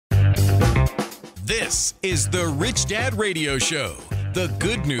This is the Rich Dad Radio Show. The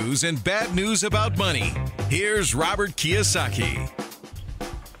good news and bad news about money. Here's Robert Kiyosaki.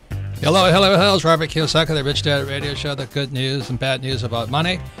 Hello. It's Robert Kiyosaki, the Rich Dad Radio Show. The good news and bad news about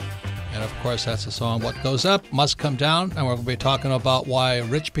money. And of course, that's the song, What Goes Up Must Come Down. And we're going to be talking about why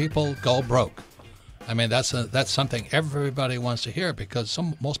rich people go broke. I mean, that's something everybody wants to hear because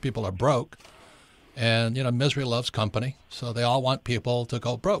most people are broke. And, misery loves company. So they all want people to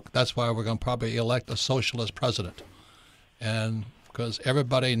go broke. That's why we're going to probably elect a socialist president. And because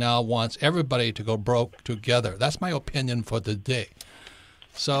everybody now wants everybody to go broke together. That's my opinion for the day.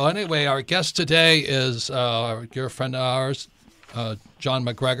 So anyway, our guest today is your friend of ours, John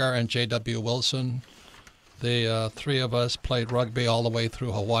McGregor and J.W. Wilson. The three of us played rugby all the way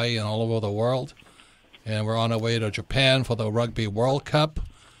through Hawaii and all over the world. And we're on our way to Japan for the Rugby World Cup.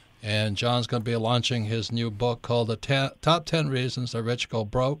 And John's going to be launching his new book called The Top 10 Reasons the Rich Go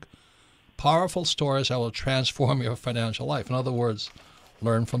Broke. Powerful stories that will transform your financial life. In other words,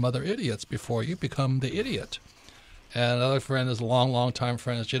 learn from other idiots before you become the idiot. And another friend is a long time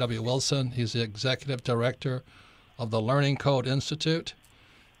friend is J.W. Wilson. He's the executive director of the Learning Code Institute.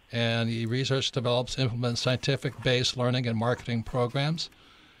 And he research develops, implements scientific-based learning and marketing programs.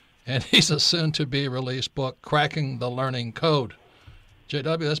 And he's a soon-to-be released book, Cracking the Learning Code.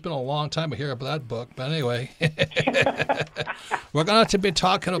 J.W., that's been a long time to hear about that book. But anyway, we're going to be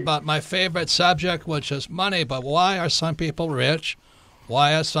talking about my favorite subject, which is money. But why are some people rich?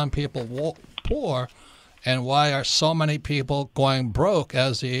 Why are some people poor? And why are so many people going broke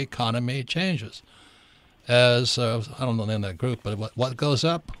as the economy changes? As, I don't know the name of that group, but what goes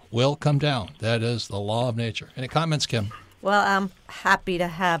up will come down. That is the law of nature. Any comments, Kim? Well, I'm happy to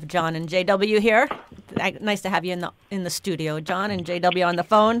have John and JW here. Nice to have you in the studio, John and JW on the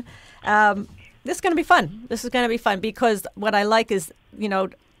phone. This is going to be fun. This is going to be fun because what I like is, the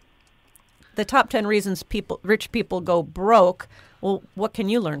top 10 reasons rich people go broke. Well, what can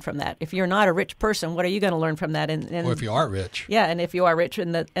you learn from that? If you're not a rich person, what are you going to learn from that? Or if you are rich. Yeah, and if you are rich,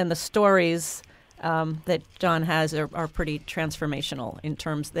 and the stories that John has are pretty transformational in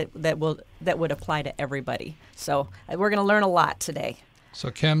terms that would apply to everybody. So we're going to learn a lot today. So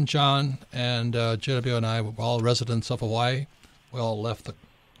Kim, John, and JW and I were all residents of Hawaii. We all left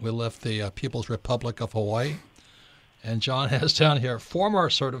the People's Republic of Hawaii. And John has down here former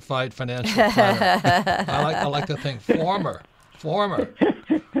certified financial planner. I like to think former.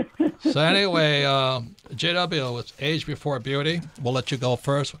 So anyway, JW, it's Age Before Beauty. We'll let you go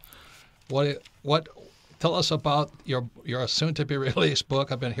first. What? Tell us about your soon-to-be released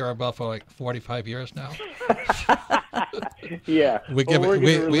book. I've been hearing about for like 45 years now. Yeah, we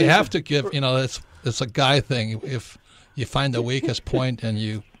have to give. It's a guy thing. If you find the weakest point and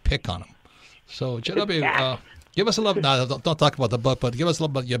you pick on him. So JW, give us a little. No, don't talk about the book, but give us a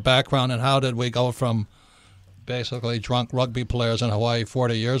little bit of your background and how did we go from basically drunk rugby players in Hawaii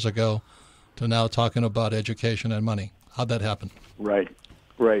 40 years ago to now talking about education and money. How'd that happen? Right.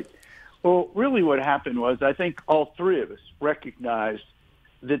 Well, really what happened was I think all three of us recognized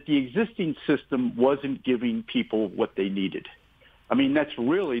that the existing system wasn't giving people what they needed. I mean, that's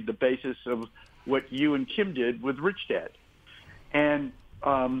really the basis of what you and Kim did with Rich Dad. And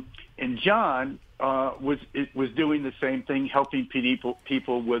John was doing the same thing, helping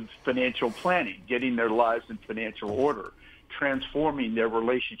people with financial planning, getting their lives in financial order, transforming their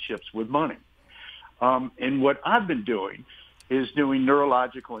relationships with money. And what I've been doing is doing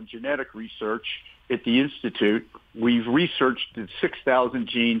neurological and genetic research at the Institute. We've researched the 6,000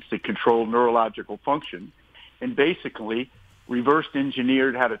 genes that control neurological function and basically reverse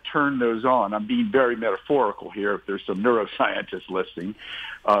engineered how to turn those on. I'm being very metaphorical here if there's some neuroscientists listening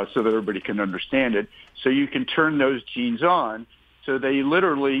so that everybody can understand it. So you can turn those genes on so they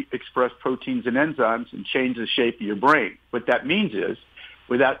literally express proteins and enzymes and change the shape of your brain. What that means is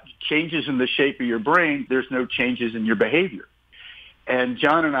without changes in the shape of your brain, there's no changes in your behavior. And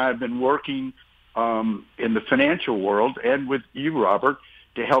John and I have been working in the financial world and with you, Robert,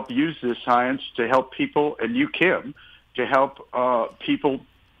 to help use this science to help people, and you, Kim, to help people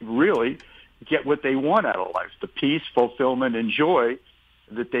really get what they want out of life, the peace, fulfillment, and joy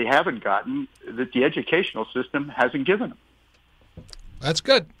that they haven't gotten, that the educational system hasn't given them. That's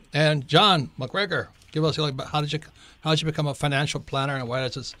good. And John McGregor, give us how did you become a financial planner, and why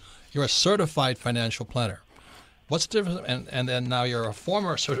you're a certified financial planner? What's the difference? And then now you're a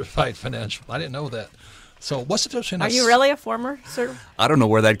former certified financial. I didn't know that. So what's the difference between Are you really a former certified? I don't know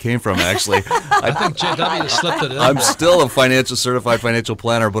where that came from, actually. I think JW slipped it in. I'm still a certified financial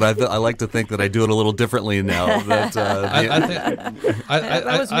planner, but I like to think that I do it a little differently now. That,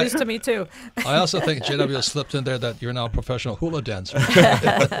 That was news to me, too. I also think JW slipped in there that you're now a professional hula dancer.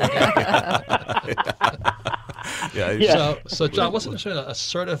 Yeah. So John, what's the difference between a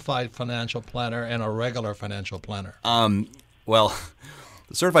certified financial planner and a regular financial planner? Well,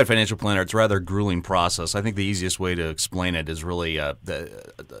 the certified financial planner, it's a rather grueling process. I think the easiest way to explain it is really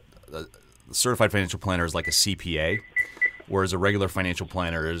the certified financial planner is like a CPA, whereas a regular financial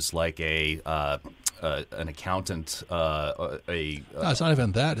planner is like an accountant. No, it's not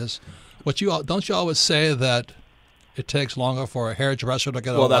even that. Don't you always say that it takes longer for a hairdresser to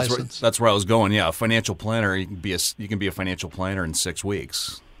get a license? That's where I was going. Yeah, a financial planner, you can be a financial planner in 6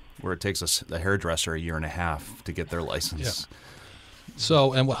 weeks, where it takes a hairdresser a year and a half to get their license. Yeah.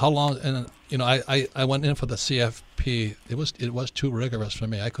 So, and how long? And I went in for the CFP. It was too rigorous for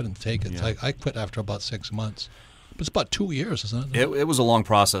me. I couldn't take it. Yeah. I quit after about 6 months. But it's about 2 years, isn't it? It was a long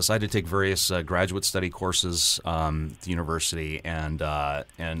process. I had to take various graduate study courses at the university, and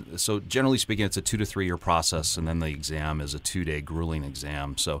so generally speaking, it's a 2 to 3 year process, and then the exam is a 2-day grueling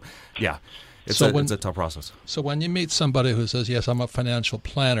exam. So, yeah. It's a tough process. So when you meet somebody who says, yes, I'm a financial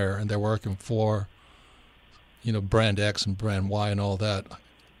planner, and they're working for, brand X and brand Y and all that,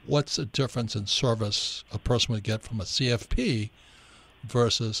 what's the difference in service a person would get from a CFP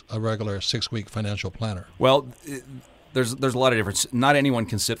versus a regular 6-week financial planner? Well, there's a lot of difference. Not anyone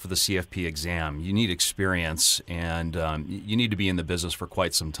can sit for the CFP exam. You need experience, and you need to be in the business for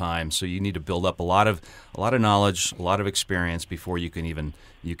quite some time. So you need to build up a lot of knowledge, a lot of experience before you can even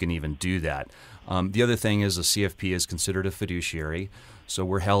do that. The other thing is a CFP is considered a fiduciary. So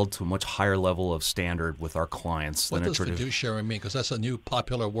we're held to a much higher level of standard with our clients what than does fiduciary mean? Because that's a new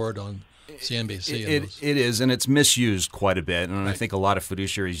popular word on CNBC. It is, and it's misused quite a bit. And right. I think a lot of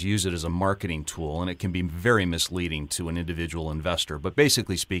fiduciaries use it as a marketing tool, and it can be very misleading to an individual investor. But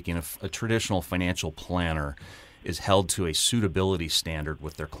basically speaking, a traditional financial planner is held to a suitability standard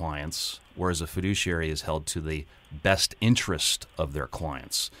with their clients, whereas a fiduciary is held to the best interest of their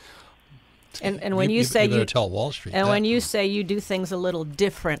clients. And when you say better tell Wall Street, and when you say you do things a little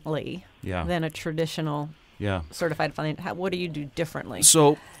differently than a traditional certified financial, what do you do differently?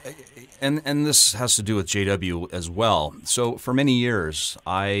 So, and this has to do with JW as well. So for many years,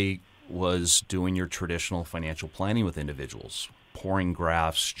 I was doing your traditional financial planning with individuals, pouring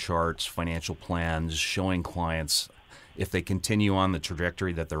graphs, charts, financial plans, showing clients if they continue on the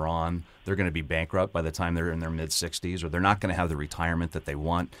trajectory that they're on, they're going to be bankrupt by the time they're in their mid-60s, or they're not going to have the retirement that they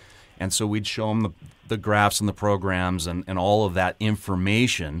want. And so we'd show them the graphs and the programs and all of that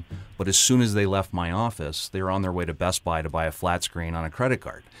information. But as soon as they left my office, they were on their way to Best Buy to buy a flat screen on a credit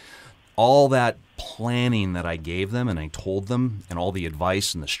card. All that planning that I gave them and I told them, and all the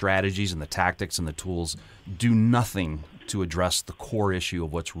advice and the strategies and the tactics and the tools, do nothing to address the core issue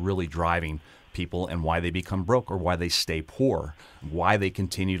of what's really driving people and why they become broke or why they stay poor, why they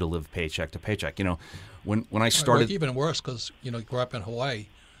continue to live paycheck to paycheck. When I started... Well, even worse, because, you grew up in Hawaii.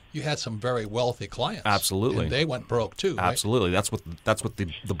 You had some very wealthy clients. Absolutely. And they went broke too, right? Absolutely. That's what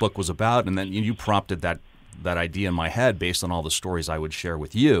the book was about. And then you prompted that idea in my head based on all the stories I would share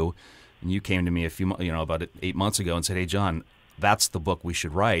with you. And you came to me about 8 months ago and said, "Hey, John, that's the book we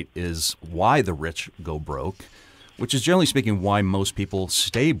should write, is Why the Rich Go Broke," which is generally speaking why most people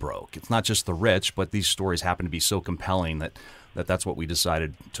stay broke. It's not just the rich, but these stories happen to be so compelling that's what we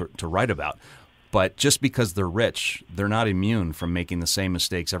decided to write about. But just because they're rich, they're not immune from making the same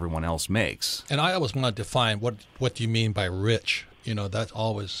mistakes everyone else makes. And I always want to define what do you mean by rich? That's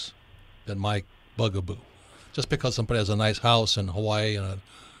always been my bugaboo. Just because somebody has a nice house in Hawaii and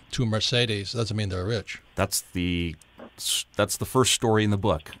 2 Mercedes doesn't mean they're rich. That's the first story in the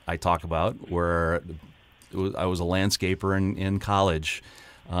book I talk about, where I was a landscaper in college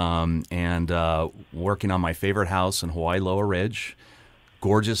and working on my favorite house in Hawaii Lower Ridge,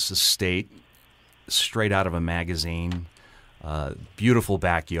 gorgeous estate, straight out of a magazine, beautiful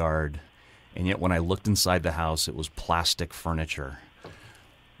backyard, and yet when I looked inside the house, it was plastic furniture.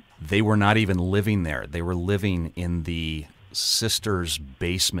 They were not even living there. They were living in the sister's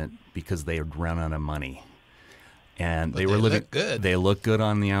basement because they had run out of money. And they were living. Look good. They looked good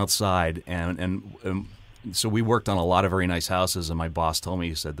on the outside, and so we worked on a lot of very nice houses. And my boss told me,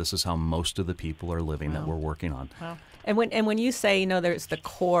 he said, "This is how most of the people are living that we're working on." Wow. And when you say, there's the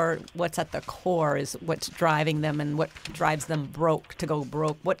core, what's at the core is what's driving them and what drives them to go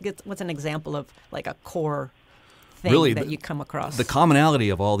broke. What's an example of like a core thing really, that you come across? The commonality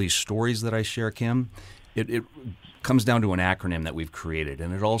of all these stories that I share, Kim, it comes down to an acronym that we've created,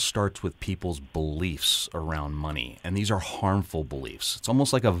 and it all starts with people's beliefs around money. And these are harmful beliefs. It's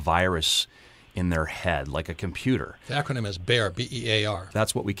almost like a virus in their head, like a computer. The acronym is BEAR, B-E-A-R.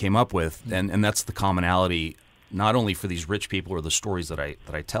 That's what we came up with, and that's the commonality, not only for these rich people or the stories that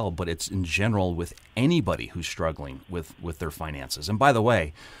I tell, but it's in general with anybody who's struggling with their finances. And by the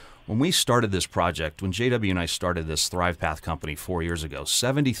way, when we started this project, when JW and I started this Thrive Path company 4 years ago,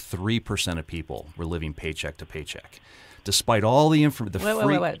 73% of people were living paycheck to paycheck. Despite all the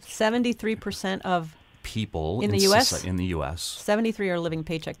information, wait. 73% of people in the U.S.? In the U.S. 73 are living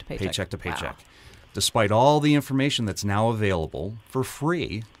paycheck to paycheck. Paycheck to paycheck. Wow. Despite all the information that's now available for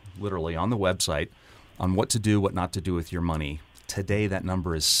free, literally on the website, on what to do, what not to do with your money, today that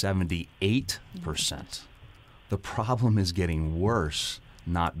number is 78%. The problem is getting worse,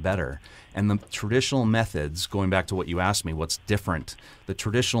 not better. And the traditional methods, going back to what you asked me, what's different, the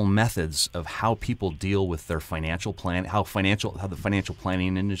traditional methods of how people deal with their financial plan, how the financial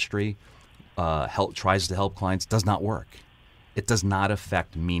planning industry tries to help clients does not work. It does not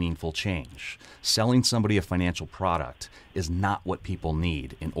affect meaningful change. Selling somebody a financial product is not what people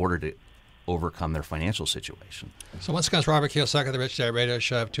need in order to overcome their financial situation. So once again, it's Robert Kiyosaki, the Rich Dad Radio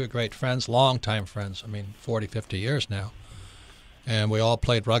Show. I have two great friends, longtime friends, 40, 50 years now. And we all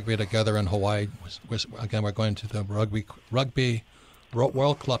played rugby together in Hawaii. Again, we're going to the rugby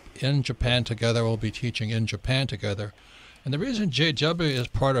World Club in Japan together. We'll be teaching in Japan together. And the reason JW is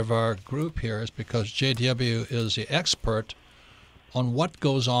part of our group here is because JW is the expert on what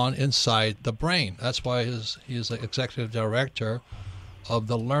goes on inside the brain. That's why he's the executive director of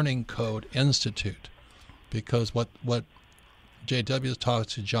the Learning Code Institute. Because what JW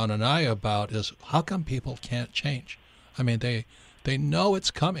talks to John and I about is how come people can't change? They know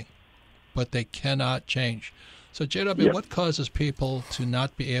it's coming, but they cannot change. So JW, What causes people to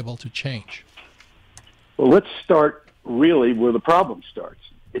not be able to change? Well, let's start really where the problem starts.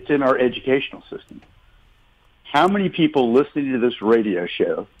 It's in our educational system. How many people listening to this radio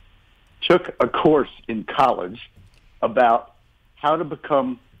show took a course in college about how to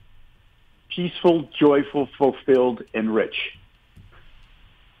become peaceful, joyful, fulfilled, and rich?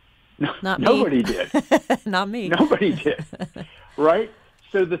 Nobody did. Not me. Nobody did. Right?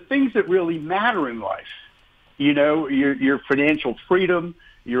 So the things that really matter in life, your financial freedom,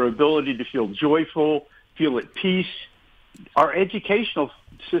 your ability to feel joyful, feel at peace, our educational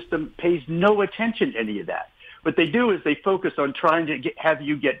system pays no attention to any of that. What they do is they focus on trying to have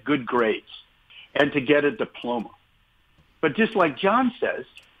you get good grades and to get a diploma. But just like John says,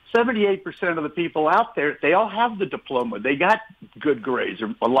 78% of the people out there, they all have the diploma. They got good grades,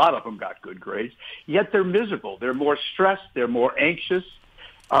 or a lot of them got good grades, yet they're miserable. They're more stressed. They're more anxious.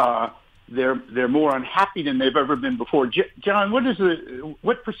 They're more unhappy than they've ever been before. John,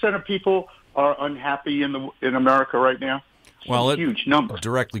 what percent of people are unhappy in America right now? Well, huge number.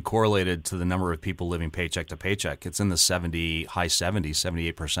 Directly correlated to the number of people living paycheck to paycheck. It's in the high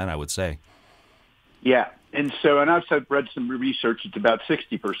 70s, 78%, I would say. Yeah. And I've read some research, it's about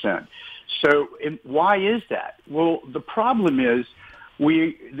 60%. So why is that? Well, the problem is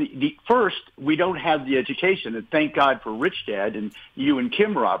first, we don't have the education, and thank God for Rich Dad and you and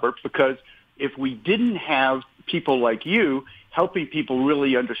Kim, Robert, because if we didn't have people like you helping people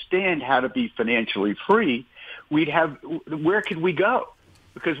really understand how to be financially free, where could we go?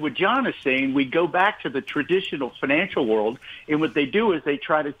 Because what John is saying, we go back to the traditional financial world, and what they do is they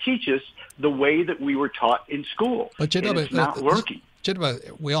try to teach us the way that we were taught in school. But it's not working.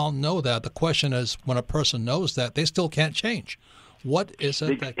 We all know that. The question is, when a person knows that, they still can't change. What is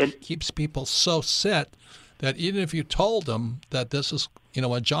it that keeps people so set that even if you told them that this is,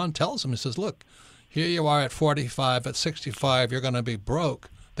 when John tells them, he says, look, here you are at 45, at 65, you're going to be broke.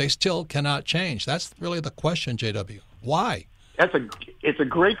 They still cannot change. That's really the question, JW. Why? It's a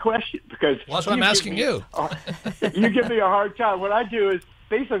great question because that's what I'm asking you. You give me a hard time. What I do is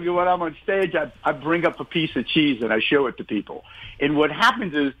basically when I'm on stage, I bring up a piece of cheese and I show it to people. And what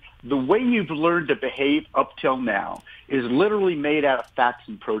happens is the way you've learned to behave up till now is literally made out of fats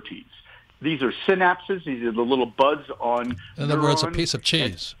and proteins. These are synapses. These are the little buds on In other words, a piece of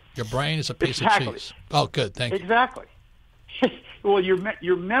cheese. Your brain is a piece of cheese. Oh, good. Thank you. Exactly. Well,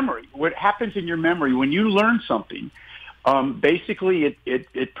 your memory, what happens in your memory when you learn something, basically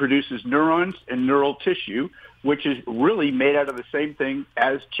it produces neurons and neural tissue, which is really made out of the same thing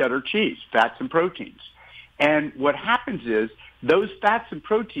as cheddar cheese, fats and proteins. And what happens is those fats and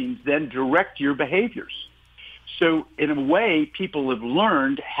proteins then direct your behaviors. So in a way, people have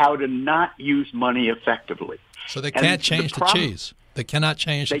learned how to not use money effectively. So they can't change the cheese. They cannot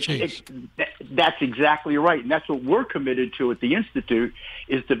change the cheese. That's exactly right. And that's what we're committed to at the Institute,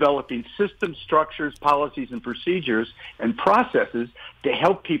 is developing systems, structures, policies, and procedures and processes to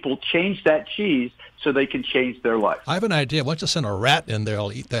help people change that cheese so they can change their life. I have an idea. Once you send a rat in there,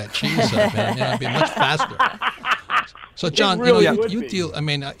 it'll eat that cheese up, man. It'll be much faster. So, John, really you deal, I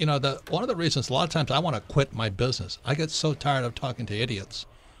mean, one of the reasons a lot of times I want to quit my business, I get so tired of talking to idiots.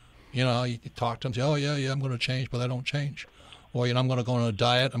 You talk to them, say, oh, yeah, I'm going to change, but I don't change. Or, I'm going to go on a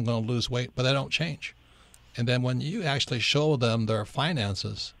diet, I'm going to lose weight, but I don't change. And then when you actually show them their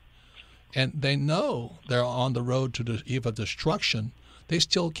finances and they know they're on the road to the eve of destruction, they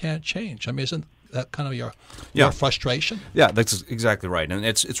still can't change. I mean, isn't that kind of your frustration? Yeah, that's exactly right. And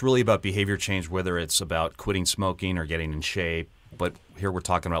it's really about behavior change, whether it's about quitting smoking or getting in shape. But here we're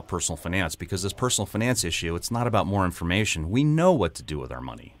talking about personal finance, because this personal finance issue, it's not about more information. We know what to do with our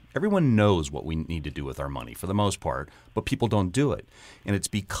money. Everyone knows what we need to do with our money for the most part, but people don't do it. And it's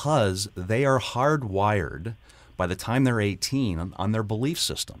because they are hardwired by the time they're 18 on their belief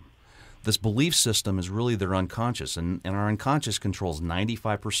system. This belief system is really their unconscious, and our unconscious controls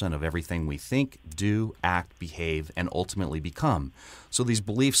 95% of everything we think, do, act, behave, and ultimately become. So these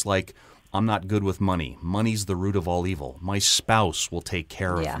beliefs like, I'm not good with money. Money's the root of all evil. My spouse will take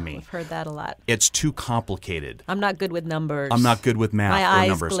care of me. Yeah, we've heard that a lot. It's too complicated. I'm not good with numbers. I'm not good with math My or eyes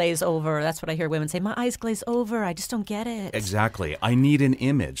numbers. glaze over. That's what I hear women say. My eyes glaze over. I just don't get it. Exactly. I need an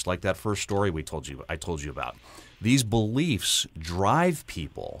image, like that first story I told you about. These beliefs drive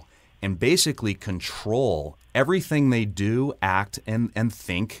people and basically control everything they do, act, and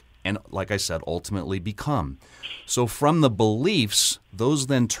think, and like I said, ultimately become. So from the beliefs, those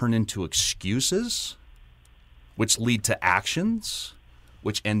then turn into excuses, which lead to actions,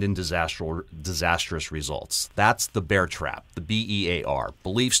 which end in disastrous results. That's the bear trap, the BEAR,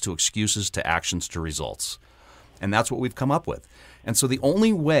 beliefs to excuses to actions to results. And that's what we've come up with. And so the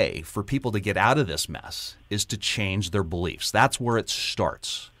only way for people to get out of this mess is to change their beliefs. That's where it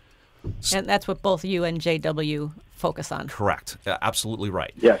starts. And that's what both you and JW focus on. Correct. Absolutely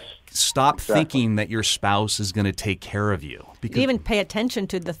right. Yes. Stop Exactly. thinking that your spouse is going to take care of you. Because Even pay attention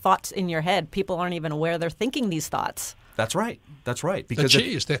to the thoughts in your head. People aren't even aware they're thinking these thoughts. That's right. That's right. The Because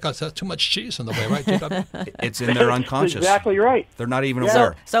cheese, they got too much cheese in the way, right, JW? it's in their unconscious. Exactly right. They're not even Yeah.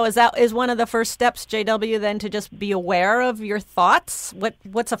 aware. So is one of the first steps, JW, then to just be aware of your thoughts?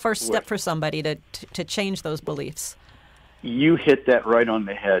 What's a first step for somebody to change those beliefs? You hit that right on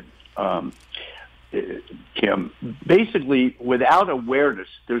the head, Kim. Basically, without awareness,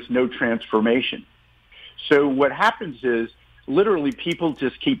 there's no transformation. So what happens is, literally, people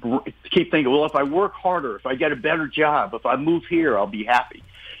just keep thinking, well, if I work harder, if I get a better job, if I move here, I'll be happy.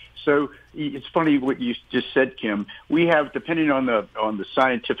 So it's funny what you just said, Kim. We have, depending on the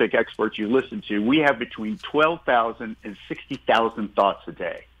scientific experts you listen to, we have between 12,000 and 60,000 thoughts a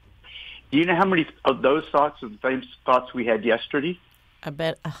day. Do you know how many of those thoughts are the same thoughts we had yesterday? I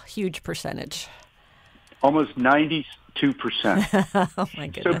bet a huge percentage. Almost 92%. Oh my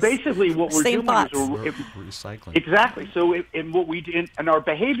goodness! So basically, what we're Same doing thoughts. is Recycling. exactly. So, and our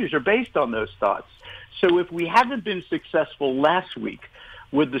behaviors are based on those thoughts. So, if we haven't been successful last week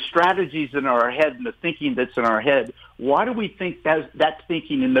with the strategies in our head and the thinking that's in our head, why do we think that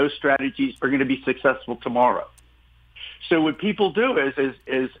thinking and those strategies are going to be successful tomorrow? So, what people do as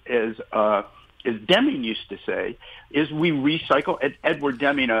Deming used to say, is we recycle. Edward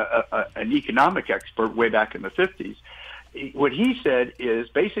Deming, an economic expert way back in the 50s, what he said is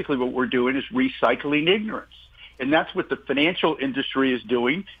basically what we're doing is recycling ignorance. And that's what the financial industry is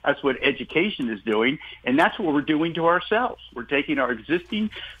doing. That's what education is doing. And that's what we're doing to ourselves. We're taking our existing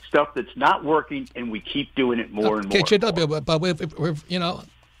stuff that's not working and we keep doing it more and more. Okay, JW, but we've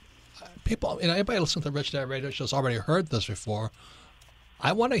people, anybody listening to the Rich Dad Radio Show has already heard this before.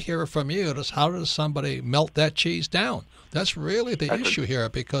 I want to hear from you. How does somebody melt that cheese down? That's really the issue here,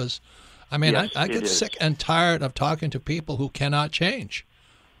 because, I mean, Yes, I get sick and tired of talking to people who cannot change.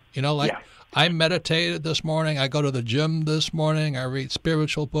 I meditated this morning. I go to the gym this morning. I read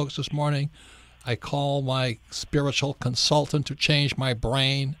spiritual books this morning. I call my spiritual consultant to change my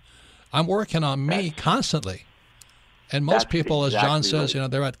brain. I'm working on me constantly. And most people, as John says,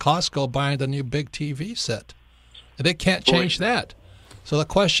 they're at Costco buying the new big TV set. And they can't change that. So the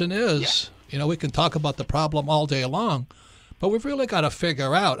question is, we can talk about the problem all day long, but we've really got to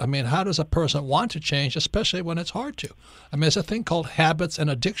figure out, how does a person want to change, especially when it's hard to? There's a thing called habits and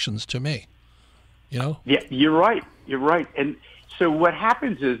addictions to me, Yeah, you're right. You're right. And so what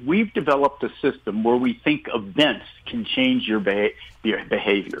happens is we've developed a system where we think events can change your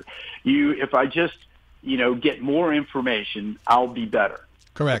behavior. If I just, get more information, I'll be better.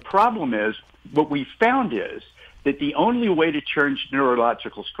 Correct. The problem is, what we found is that the only way to change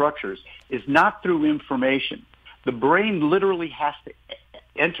neurological structures is not through information. The brain literally has to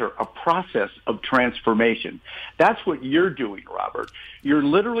enter a process of transformation. That's what you're doing, Robert. You're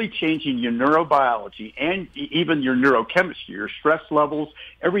literally changing your neurobiology and even your neurochemistry, your stress levels,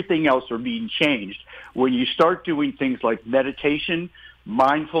 everything else are being changed when you start doing things like meditation,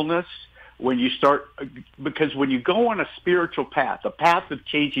 mindfulness, because when you go on a spiritual path, a path of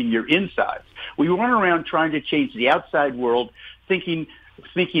changing your insides, we run around trying to change the outside world thinking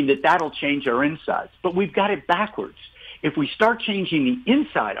that that'll change our insides. But we've got it backwards. If we start changing the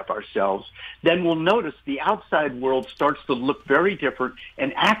inside of ourselves, then we'll notice the outside world starts to look very different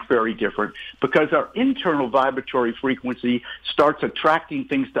and act very different because our internal vibratory frequency starts attracting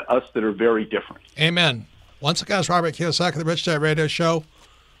things to us that are very different. Amen. Once again, it's Robert Kiyosaki, the Rich Dad Radio Show.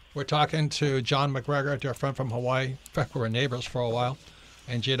 We're talking to John McGregor, a dear friend from Hawaii. In fact, we were neighbors for a while.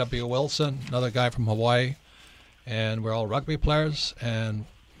 And J.W. Wilson, another guy from Hawaii. And we're all rugby players. And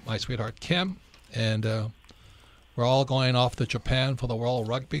my sweetheart, Kim. And we're all going off to Japan for the World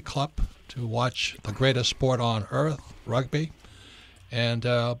Rugby Club to watch the greatest sport on earth, rugby. And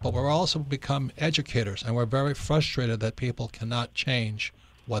but we're also become educators. And we're very frustrated that people cannot change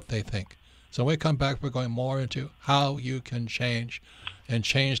what they think. So when we come back, we're going more into how you can change and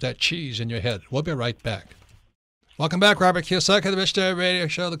change that cheese in your head. We'll be right back. Welcome back, Robert Kiyosaki, the Rich Dad Radio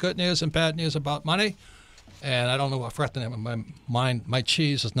Show, the good news and bad news about money. And I don't know what the name of my mind. My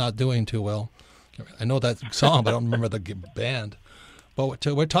cheese is not doing too well. I know that song, but I don't remember the band. But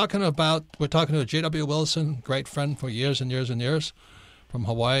we're talking to J.W. Wilson, great friend for years and years and years from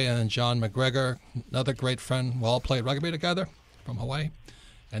Hawaii, and John McGregor, another great friend. We all played rugby together from Hawaii.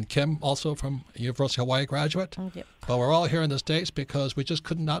 And Kim, also from University of Hawaii graduate. Yep. But we're all here in the States because we just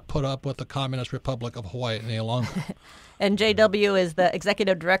could not put up with the Communist Republic of Hawaii any longer. And JW is the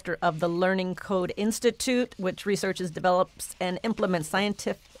executive director of the Learning Code Institute, which researches, develops, and implements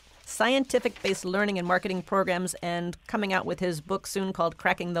scientific-based learning and marketing programs, and coming out with his book soon called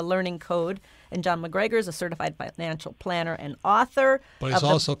Cracking the Learning Code. And John McGregor is a certified financial planner and author. But he's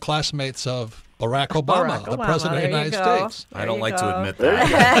also classmates of Barack Obama, the President of the United States. I don't like to admit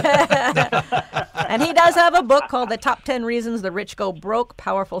that. And he does have a book called The Top 10 Reasons the Rich Go Broke,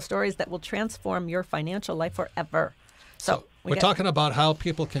 Powerful Stories That Will Transform Your Financial Life Forever. So we're talking about how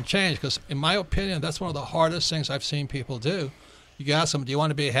people can change, because in my opinion, that's one of the hardest things I've seen people do. You ask them, do you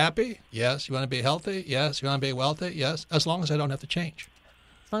want to be happy? Yes. You want to be healthy? Yes. You want to be wealthy? Yes. As long as I don't have to change.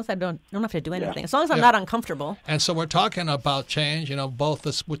 As long as I don't have to do anything. As long as I'm not uncomfortable. And so we're talking about change. You know, both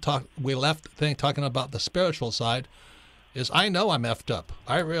this we left thing talking about the spiritual side. Is I know I'm effed up.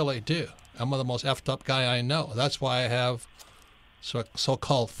 I really do. I'm the most effed up guy I know. That's why I have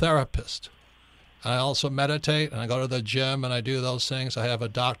so-called therapist. I also meditate and I go to the gym and I do those things. I have a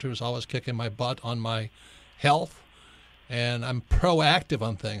doctor who's always kicking my butt on my health, and I'm proactive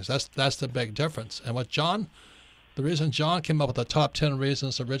on things. That's the big difference. And the reason John came up with the top 10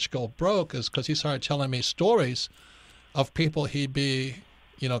 reasons the rich go broke is because he started telling me stories of people he'd be,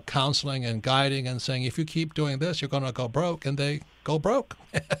 counseling and guiding and saying, if you keep doing this, you're going to go broke, and they go broke.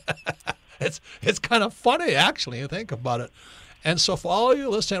 It's kind of funny, actually, you think about it. And so for all of you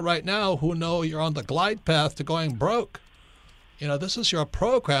listening right now who know you're on the glide path to going broke, this is your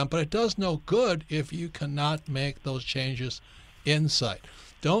program, but it does no good if you cannot make those changes inside.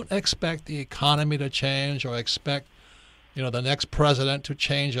 Don't expect the economy to change or expect, the next president to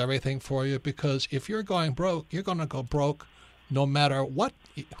change everything for you, because if you're going broke, you're going to go broke no matter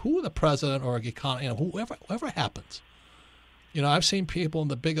who the president or economy, whoever happens. I've seen people in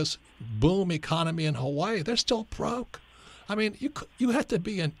the biggest boom economy in Hawaii, they're still broke. I mean, you have to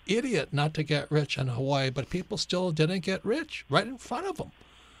be an idiot not to get rich in Hawaii, but people still didn't get rich right in front of them.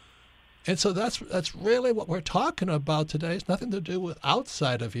 And so that's really what we're talking about today. It's nothing to do with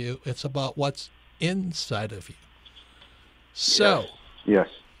outside of you. It's about what's inside of you. So, yes.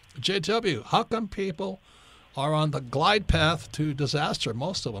 JW, how come people are on the glide path to disaster,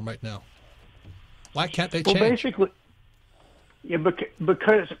 most of them right now? Why can't they change? Well, basically,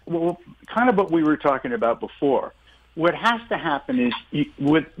 because kind of what we were talking about before. What has to happen is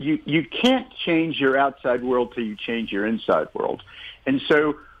you can't change your outside world till you change your inside world. And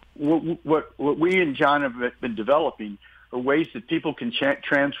so what we and John have been developing are ways that people can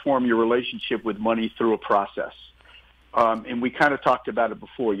transform your relationship with money through a process. And we kind of talked about it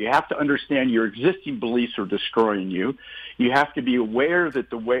before. You have to understand your existing beliefs are destroying you. You have to be aware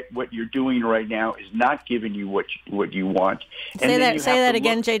that what you're doing right now is not giving you what you want. Say that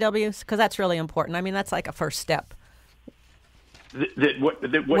again, JW, because that's really important. I mean, that's like a first step.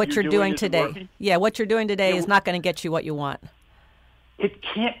 What you're doing today. Yeah, what you're doing today is not going to get you what you want. It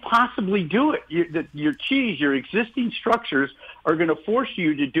can't possibly do it. Your cheese, your existing structures are going to force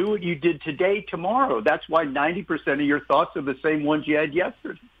you to do what you did today, tomorrow. That's why 90% of your thoughts are the same ones you had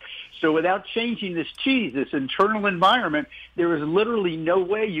yesterday. So without changing this cheese, this internal environment, there is literally no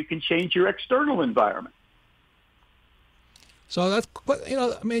way you can change your external environment. So that's,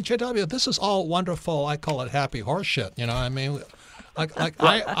 I mean, JW, this is all wonderful. I call it happy horse shit. I mean,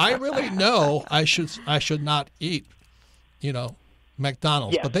 I really know I should not eat,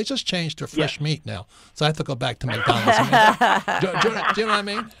 McDonald's, Yes. but they just changed to fresh meat now, so I have to go back to McDonald's. I mean, do you know what I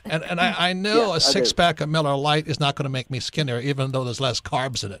mean? And I know a six-pack of Miller Lite is not going to make me skinnier, even though there's less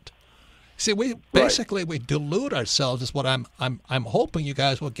carbs in it. See, we delude ourselves. Is what I'm hoping you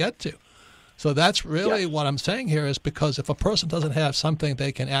guys will get to. So that's really what I'm saying here, is because if a person doesn't have something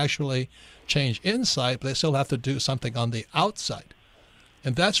they can actually change inside, but they still have to do something on the outside.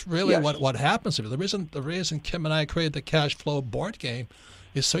 And that's really what happens to me. The reason Kim and I created the cash flow board game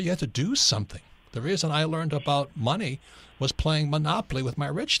is so you have to do something. The reason I learned about money was playing Monopoly with my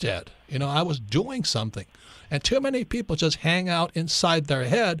rich dad. I was doing something. And too many people just hang out inside their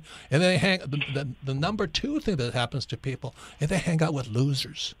head, and they the number two thing that happens to people is they hang out with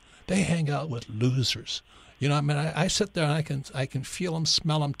losers. They hang out with losers. I mean, I sit there and I can feel them,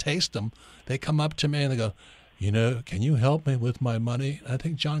 smell them, taste them. They come up to me and they go, can you help me with my money? I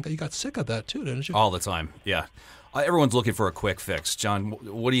think, John, you got sick of that too, didn't you? All the time, yeah. Everyone's looking for a quick fix. John,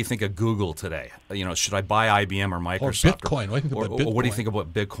 what do you think of Google today? Should I buy IBM or Microsoft? Or Bitcoin. What do you think about Bitcoin? Or what do you think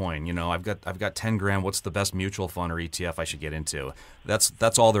about Bitcoin? I've got 10 grand. What's the best mutual fund or ETF I should get into?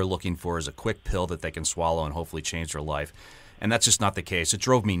 That's all they're looking for, is a quick pill that they can swallow and hopefully change their life. And that's just not the case. It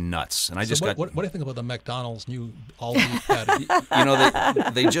drove me nuts. And what do you think about the McDonald's new all-beef patty?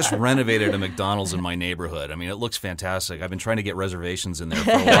 They just renovated a McDonald's in my neighborhood. I mean, it looks fantastic. I've been trying to get reservations in there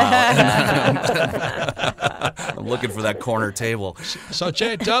for a while. I'm looking for that corner table. So,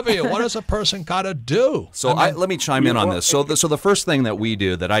 JW, what does a person got to do? So let me chime in on this. So the first thing that we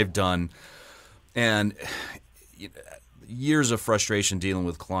do, that I've done, and years of frustration dealing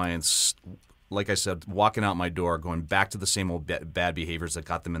with clients, like I said, walking out my door, going back to the same old bad behaviors that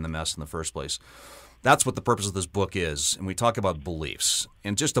got them in the mess in the first place. That's what the purpose of this book is. And we talk about beliefs.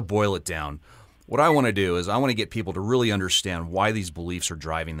 And just to boil it down, what I want to do is I want to get people to really understand why these beliefs are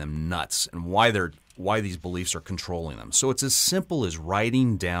driving them nuts and why these beliefs are controlling them. So it's as simple as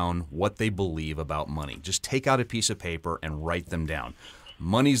writing down what they believe about money. Just take out a piece of paper and write them down.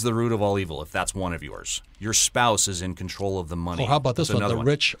 Money's the root of all evil, if that's one of yours. Your spouse is in control of the money. Oh, how about this That's one? The one.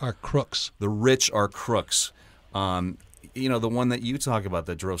 rich are crooks. The rich are crooks. The one that you talk about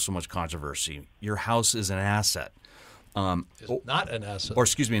that drove so much controversy. Your house is an asset. It's not an asset. Or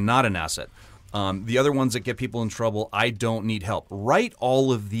excuse me, not an asset. The other ones that get people in trouble, I don't need help. Write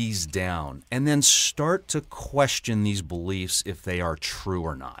all of these down and then start to question these beliefs if they are true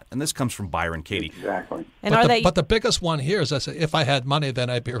or not. And this comes from Byron Katie. Exactly. And but the biggest one here is, I say, if I had money,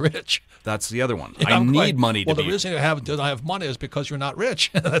 then I'd be rich. That's the other one. I need money to be. Well, the reason you don't have money is because you're not rich.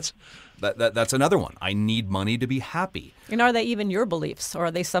 That's another one. I need money to be happy. And are they even your beliefs, or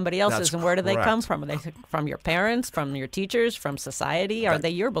are they somebody else's? That's and where do they correct. come from? Are they from your parents, from your teachers, from society? Are they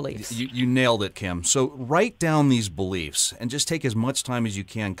your beliefs? You nailed it, Kim. So write down these beliefs and just take as much time as you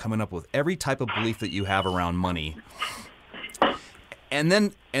can coming up with every type of belief that you have around money. And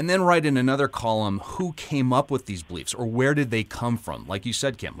then write in another column who came up with these beliefs, or where did they come from? Like you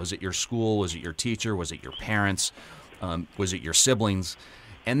said, Kim, was it your school? Was it your teacher? Was it your parents? Was it your siblings?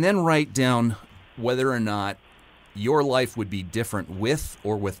 And then write down whether or not your life would be different with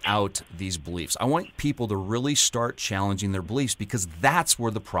or without these beliefs. I want people to really start challenging their beliefs, because that's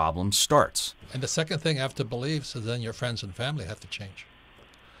where the problem starts. And the second thing after beliefs is then your friends and family have to change.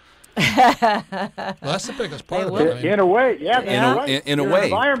 Well, that's the biggest part of it. I mean, In a way, In a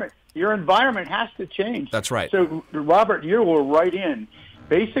way. Your environment has to change. That's right. So, Robert, you were right in.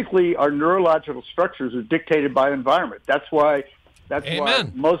 Basically, our neurological structures are dictated by environment. That's why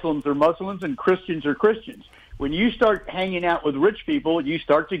Muslims are Muslims and Christians are Christians. When you start hanging out with rich people, you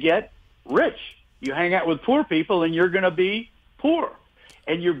start to get rich. You hang out with poor people, and you're going to be poor.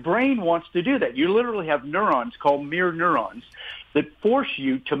 And your brain wants to do that. You literally have neurons called mirror neurons that force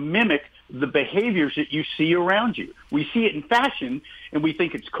you to mimic the behaviors that you see around you. We see it in fashion, and we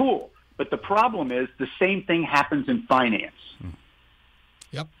think it's cool. But the problem is the same thing happens in finance.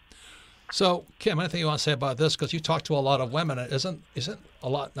 Yep. So, Kim, anything you want to say about this? Because you talk to a lot of women. It isn't a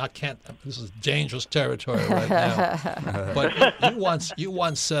lot. This is dangerous territory right now. But you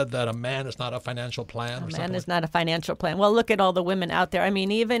once said that a man is not a financial plan. A man is not a financial plan. Well, look at all the women out there. I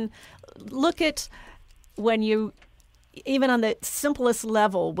mean, even look at even on the simplest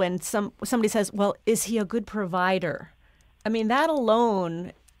level, when somebody says, "Well, is he a good provider?" I mean, that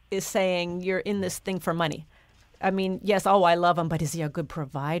alone is saying you're in this thing for money. I mean, yes, I love him, but is he a good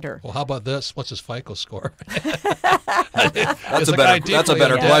provider? Well, how about this? What's his FICO score? That's a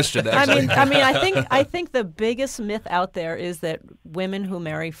better question. Actually. I think the biggest myth out there is that women who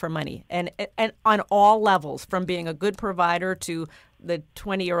marry for money, and on all levels, from being a good provider to the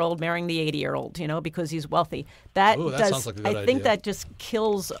 20-year-old marrying the 80-year-old, because he's wealthy. Sounds like a good I think idea. that just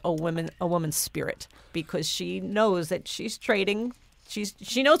kills a woman's spirit, because she knows that she's trading.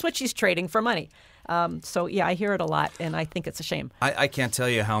 She knows what she's trading for money. So, yeah, I hear it a lot, and I think it's a shame. I can't tell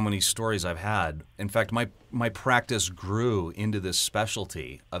you how many stories I've had. In fact, my practice grew into this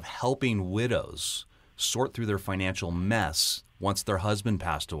specialty of helping widows sort through their financial mess once their husband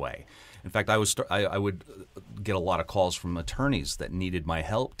passed away. In fact, I would get a lot of calls from attorneys that needed my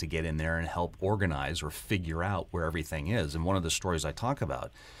help to get in there and help organize or figure out where everything is. And one of the stories I talk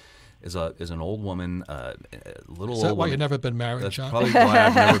about is an old woman, little Is that old why woman. you've never been married, That's John? probably why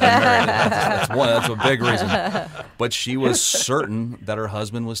I've never been married. That's a big reason. But she was certain that her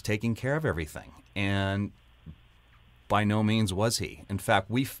husband was taking care of everything, and by no means was he. In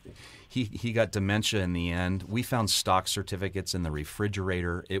fact, he got dementia in the end. We found stock certificates in the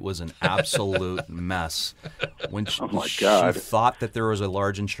refrigerator. It was an absolute mess. When she thought that there was a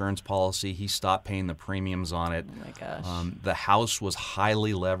large insurance policy, he stopped paying the premiums on it. Oh, my gosh. The house was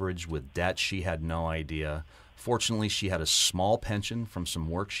highly leveraged with debt. She had no idea. Fortunately, she had a small pension from some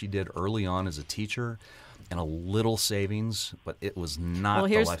work she did early on as a teacher and a little savings, but it was not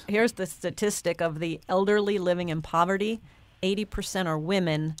the life. Here's the statistic of the elderly living in poverty. 80% are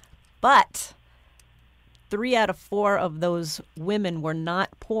women, but 3 out of 4 of those women were not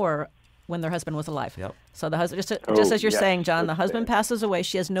poor when their husband was alive. Yep. So the husband, just as you're saying, John, the husband passes away.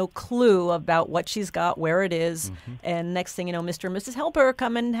 She has no clue about what she's got, where it is, and next thing you know, Mr. and Mrs. Helper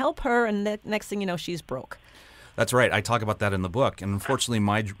come and help her, and the next thing you know, she's broke. That's right. I talk about that in the book, and unfortunately,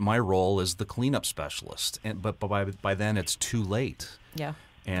 my role is the cleanup specialist. But by then, it's too late. Yeah.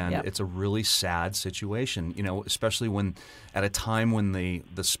 And it's a really sad situation, especially when at a time when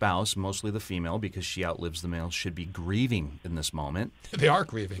the spouse, mostly the female, because she outlives the male, should be grieving in this moment. They are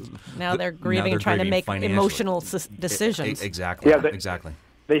grieving. Now they're grieving, trying to make emotional decisions. Exactly. Yeah, exactly.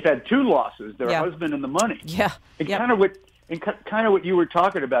 They've had 2 losses: their husband and the money. Yeah. And kind of what you were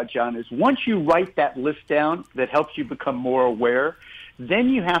talking about, John, is once you write that list down that helps you become more aware, then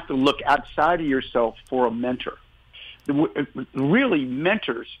you have to look outside of yourself for a mentor. Really,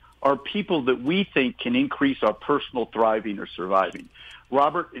 mentors are people that we think can increase our personal thriving or surviving.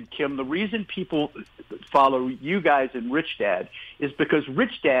 Robert and Kim, the reason people follow you guys and Rich Dad is because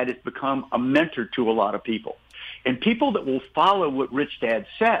Rich Dad has become a mentor to a lot of people. And people that will follow what Rich Dad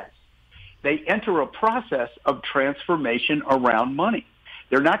says, they enter a process of transformation around money.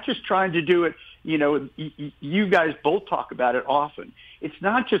 They're not just trying to do it, you guys both talk about it often. It's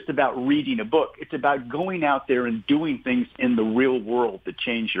not just about reading a book. It's about going out there and doing things in the real world that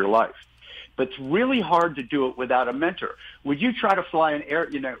change your life. But it's really hard to do it without a mentor. Would you try to fly an air,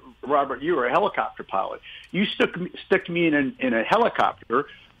 Robert, you were a helicopter pilot. You stick me in a helicopter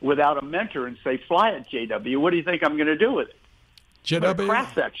without a mentor and say, fly it, JW. What do you think I'm going to do with it? JW?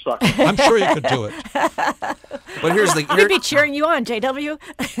 Crash that sucker. I'm sure you could do it. But here's the. We'd be cheering you on, JW.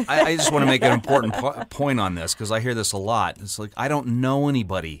 I just want to make an important point on this because I hear this a lot. It's like I don't know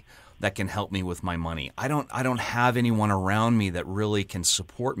anybody that can help me with my money. I don't have anyone around me that really can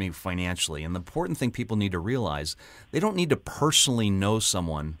support me financially. And the important thing people need to realize, they don't need to personally know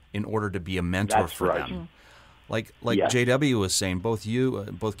someone in order to be a mentor for them. Like JW was saying, both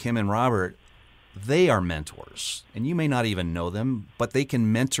Kim and Robert, they are mentors, and you may not even know them, but they can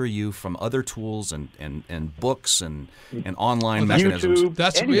mentor you from other tools and books and online mechanisms. YouTube,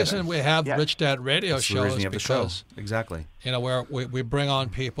 That's the reason we have Rich Dad Radio That's the shows, reason you have the show. because Exactly. where we bring on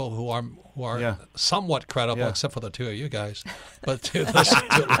people who are somewhat credible, except for the 2 of you guys, but to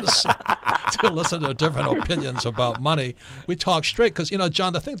listen to different opinions about money. We talk straight because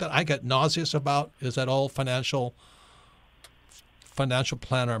John, the thing that I get nauseous about is that old financial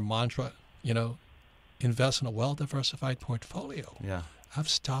planner mantra. Invest in a well-diversified portfolio of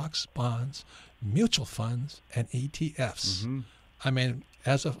stocks, bonds, mutual funds, and ETFs. I mean,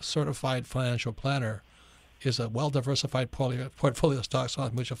 as a certified financial planner, is a well-diversified portfolio of stocks,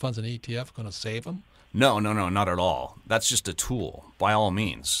 bonds, mutual funds, and ETF going to save them? No, not at all. That's just a tool, by all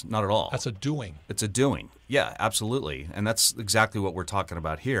means. Not at all. That's a doing. It's a doing. Yeah, absolutely. And that's exactly what we're talking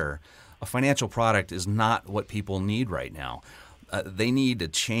about here. A financial product is not what people need right now. They need to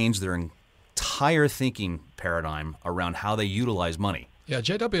change their entire thinking paradigm around how they utilize money. Yeah,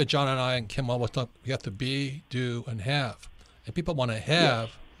 JW, John, and I, and Kim always talk, you have to be, do, and have. And people want to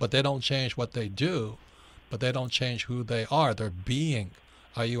have, but they don't change what they do. but they don't change who they are. They're being.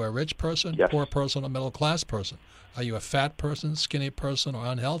 Are you a rich person, Yes. poor person, or middle class person? Are you a fat person, skinny person, or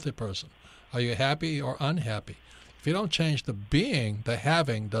unhealthy person? Are you happy or unhappy? If you don't change the being, the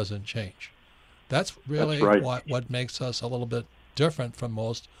having doesn't change. That's really That's right. what makes us a little bit different from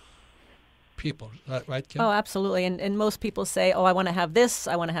most people. Right, Kim? Oh, absolutely. And most people say, oh, I want to have this,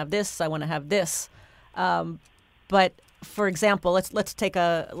 I want to have this, I want to have this. But for example, let's take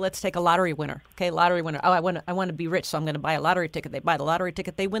a lottery winner. Okay, lottery winner. Oh, I want to be rich, so I'm going to buy a lottery ticket. They buy the lottery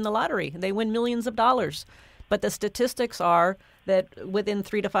ticket, they win the lottery. They win millions of dollars. But the statistics are that within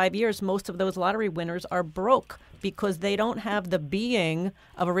 3 to 5 years, most of those lottery winners are broke because they don't have the being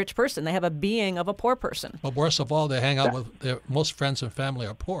of a rich person. They have a being of a poor person. But worst of all, they hang out with their most friends and family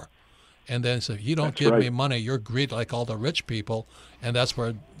are poor. And then say, you don't That's give me right. money, you're greedy like all the rich people. And that's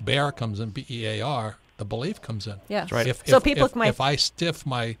where bear comes in, B-E-A-R, the belief comes in. Yeah. right. If I stiff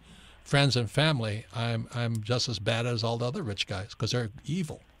my friends and family, I'm just as bad as all the other rich guys because they're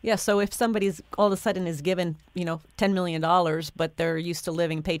evil. Yeah, so if somebody's all of a sudden is given, $10 million, but they're used to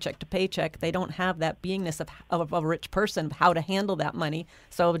living paycheck to paycheck, they don't have that beingness of a rich person, how to handle that money.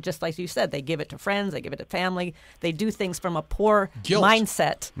 So just like you said, they give it to friends, they give it to family. They do things from a poor Guilt.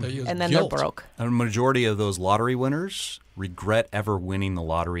 mindset, They use and then guilt. they're broke. And a majority of those lottery winners regret ever winning the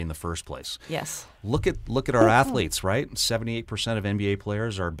lottery in the first place. Yes. Look at our athletes, right? 78% of NBA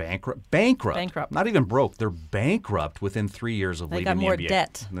players are bankrupt. Bankrupt. Not even broke. They're bankrupt within 3 years of They leaving got the more NBA.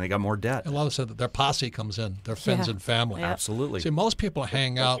 debt. And they got more debt. And a lot of said their posse comes in, their friends Yeah. and family. Yeah. Absolutely. See, most people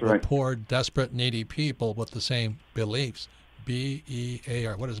hang out right. with poor, desperate, needy people with the same beliefs.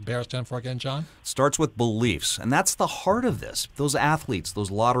 B-E-A-R. What does BEAR stand for again, John? Starts with beliefs, and that's the heart of this. Those athletes, those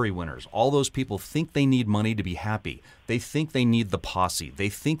lottery winners, all those people think they need money to be happy. They think they need the posse. They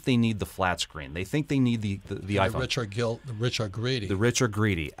think they need the flat screen. They think they need the The iPhone. rich are greedy. The rich are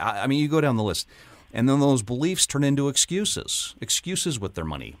greedy. I mean, you go down the list. And then those beliefs turn into excuses with their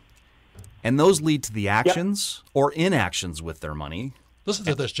money. And those lead to the actions or inactions with their money. Listen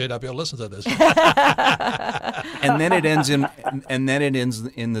to this, JW. Listen to this. And then it ends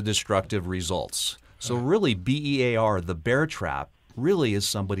in the destructive results. So really, BEAR, the bear trap, really is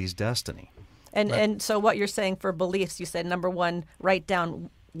somebody's destiny. And so what you're saying for beliefs, you said number one, write down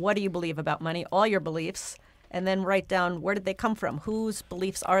what do you believe about money, all your beliefs, and then write down where did they come from, whose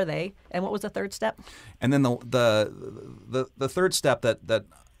beliefs are they, and what was the third step? And then the third step that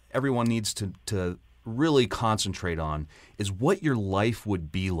everyone needs to really concentrate on is what your life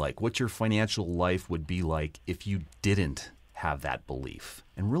would be like, what your financial life would be like if you didn't have that belief.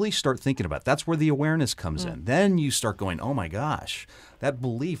 And really start thinking about it. That's where the awareness comes in. Then you start going, oh my gosh, that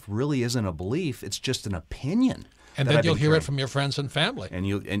belief really isn't a belief, it's just an opinion. And that then I've you'll been hear it carrying. from your friends and family.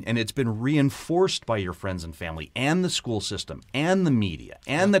 And it's been reinforced by your friends and family and the school system and the media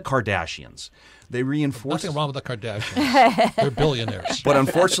and the Kardashians. They reinforce Nothing wrong with the Kardashians. They're billionaires. But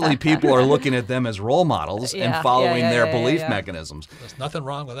unfortunately, people are looking at them as role models Yeah, and following yeah, their yeah, belief yeah. mechanisms. There's nothing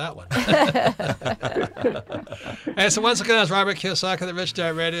wrong with that one. And so once again, it's Robert Kiyosaki, the Rich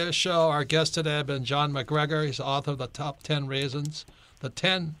Dad Radio Show. Our guest today has been John McGregor. He's the author of the top 10 reasons,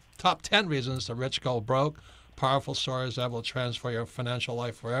 top 10 reasons the rich go broke. Powerful stories that will transform your financial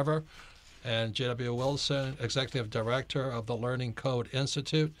life forever. And J.W. Wilson, Executive Director of the Learning Code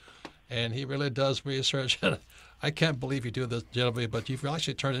Institute. And he really does research. I can't believe you do this, J.W., but you've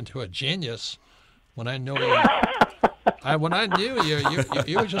actually turned into a genius. When I knew you,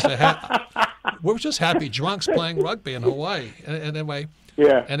 you were just we were just happy drunks playing rugby in Hawaii. And anyway,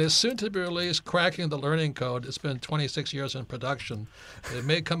 Yeah. and it's soon to be released, Cracking the Learning Code. It's been 26 years in production. It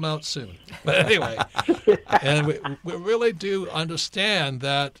may come out soon. But anyway, and we really do understand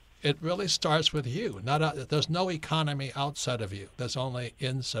that it really starts with you. There's no economy outside of you. There's only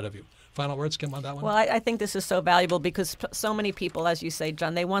inside of you. Final words, Kim, on that one? Well, I think this is so valuable because so many people, as you say,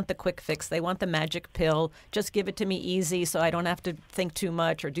 John, they want the quick fix. They want the magic pill. Just give it to me easy so I don't have to think too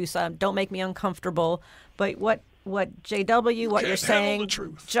much or don't make me uncomfortable. But what JW, what you're saying,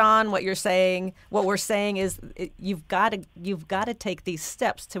 John, what we're saying is you've got to take these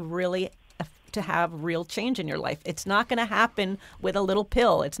steps to really to have real change in your life. It's not going to happen with a little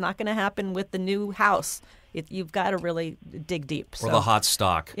pill. It's not going to happen with the new house. You've got to really dig deep. Or the hot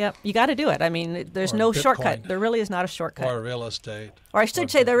stock. Yep, you got to do it. I mean, there's Or no Bitcoin. shortcut. There really is not a shortcut. Or real estate. Or I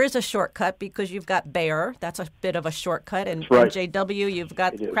should say there is a shortcut because you've got BEAR. That's a bit of a shortcut. And right. JW, you've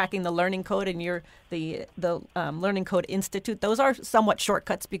got It is. Cracking the Learning Code and the Learning Code Institute. Those are somewhat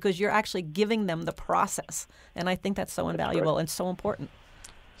shortcuts because you're actually giving them the process. And I think that's so invaluable and so important.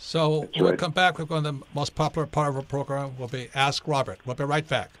 So when we right. come back, we're going to the most popular part of our program will be Ask Robert. We'll be right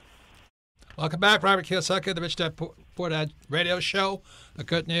back. Welcome back, Robert Kiyosaki, the Rich Dad, Poor Poor Dad radio show, the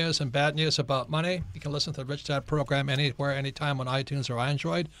good news and bad news about money. You can listen to the Rich Dad program anywhere, anytime on iTunes or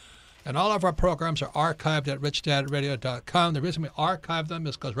Android. And all of our programs are archived at richdadradio.com. The reason we archive them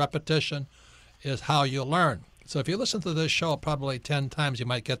is because repetition is how you learn. So if you listen to this show probably 10 times, you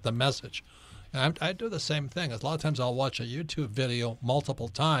might get the message. And I do the same thing. A lot of times I'll watch a YouTube video multiple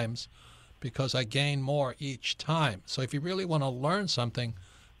times because I gain more each time. So if you really want to learn something,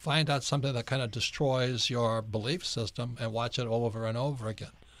 find out something that kind of destroys your belief system and watch it over and over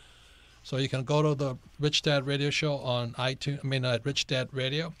again. So you can go to the Rich Dad Radio Show on iTunes, at Rich Dad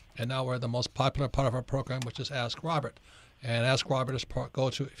Radio, and now we're the most popular part of our program, which is Ask Robert. And Ask Robert is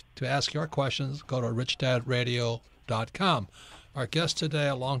to ask your questions, go to richdadradio.com. Our guest today,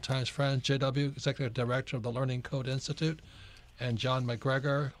 a longtime friend, JW, Executive Director of the Learning Code Institute, and John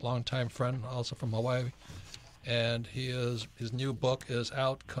McGregor, longtime friend, also from Hawaii. And his new book is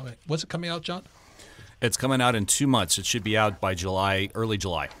out coming. When's it coming out, John? It's coming out in 2 months. It should be out by early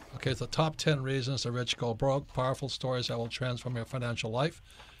July. Okay, it's the top 10 reasons the rich go broke, powerful stories that will transform your financial life.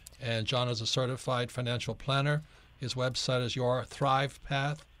 And John is a certified financial planner. His website is Your Thrive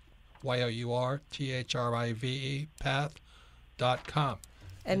Path, YOURTHRIVE path.com.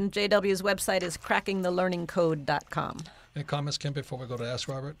 And JW's website is crackingthelearningcode.com. Any comments, Kim, before we go to Ask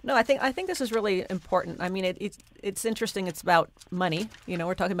Robert? No, I think this is really important. I mean, it's interesting. It's about money. You know,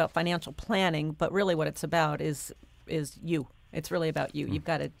 we're talking about financial planning, but really what it's about is you. It's really about you. You've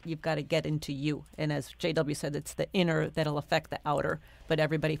got to get into you. And as JW said, it's the inner that'll affect the outer. But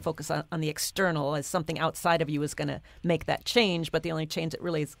everybody focus on the external, as something outside of you is going to make that change. But the only change that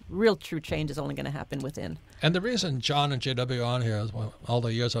really is real true change is only going to happen within. And the reason John and JW are on here is, well, all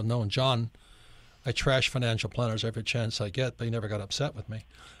the years I've known John, I trash financial planners every chance I get, but he never got upset with me.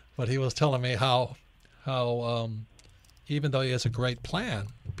 But he was telling me how even though he has a great plan,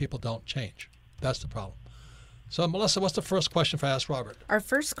 people don't change. That's the problem. So, Melissa, what's the first question for Ask Robert? Our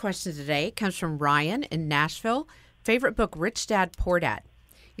first question today comes from Ryan in Nashville. Favorite book, Rich Dad, Poor Dad.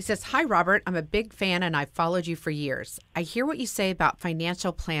 He says, "Hi, Robert. I'm a big fan and I've followed you for years. I hear what you say about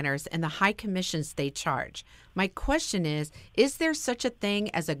financial planners and the high commissions they charge. My question is there such a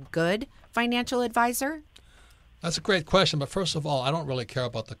thing as a good financial advisor?" That's a great question, but first of all, I don't really care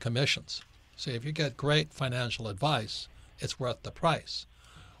about the commissions. See, if you get great financial advice, it's worth the price.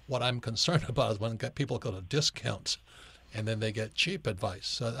 What I'm concerned about is when people go to discounts and then they get cheap advice.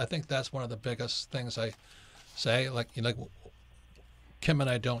 So I think that's one of the biggest things I say. Like Kim and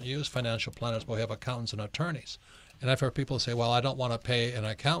I don't use financial planners, but we have accountants and attorneys. And I've heard people say, well, I don't want to pay an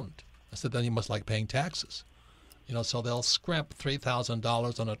accountant. I said, then you must like paying taxes. So they'll scrimp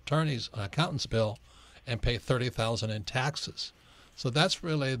 $3,000 on an accountant's bill and pay $30,000 in taxes. So that's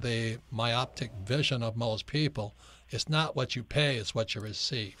really the myopic vision of most people. It's not what you pay, it's what you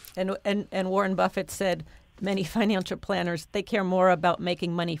receive. And Warren Buffett said many financial planners, they care more about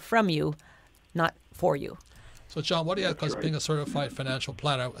making money from you, not for you. So, John, what do you have, because being a certified financial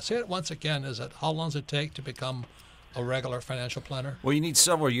planner, say it once again, is that how long does it take to become a regular financial planner? Well, you need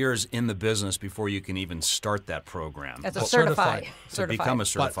several years in the business before you can even start that program. As a certified. To become a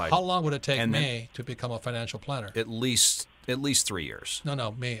certified. But how long would it take me to become a financial planner? At least 3 years.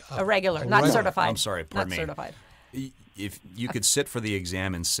 No, me. A regular, not certified. I'm sorry, pardon me. Not certified. If you could sit for the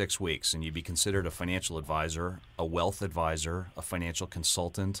exam in 6 weeks and you'd be considered a financial advisor, a wealth advisor, a financial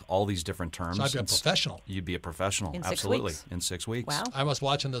consultant, all these different terms. So I'd be a professional. You'd be a professional, in 6 absolutely. weeks. In 6 weeks. Wow. I was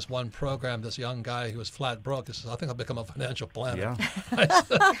watching this one program, this young guy who was flat broke. He says, I think I'll become a financial planner. Yeah.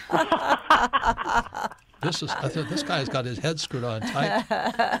 I said, this guy's got his head screwed on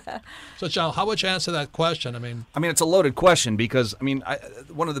tight. So, John, how would you answer that question? I mean, it's a loaded question because,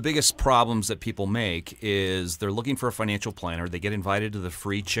 one of the biggest problems that people make is they're looking for a financial planner. They get invited to the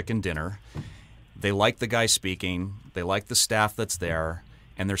free chicken dinner. They like the guy speaking. They like the staff that's there.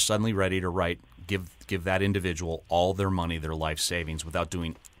 And they're suddenly ready to give that individual all their money, their life savings, without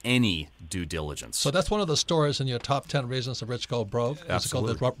doing any due diligence. So that's one of the stories in your top 10 reasons the rich go broke.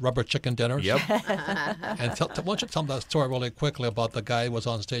 Absolutely. It's called the rubber chicken dinners. Yep. And why don't you tell me that story really quickly about the guy who was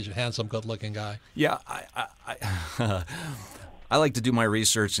on stage, a handsome, good-looking guy. Yeah, I like to do my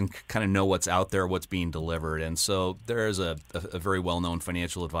research and kind of know what's out there, what's being delivered. And so there is a very well-known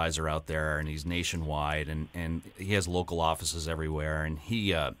financial advisor out there, and he's nationwide, and he has local offices everywhere, and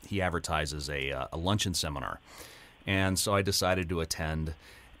he advertises a luncheon seminar. And so I decided to attend.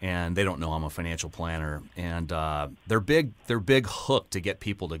 And they don't know I'm a financial planner. And their big hook to get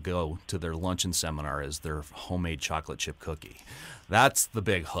people to go to their luncheon seminar is their homemade chocolate chip cookie. That's the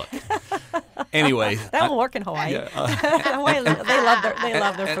big hook. Anyway, That will work in Hawaii. Hawaii, they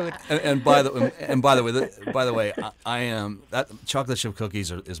love their food. And by the way, I am that chocolate chip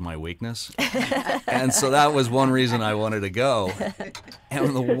cookies is my weakness, and so that was one reason I wanted to go.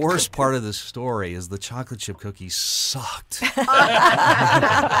 And the worst part of this story is the chocolate chip cookies sucked.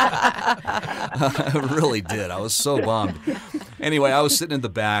 I really did. I was so bummed. Anyway, I was sitting in the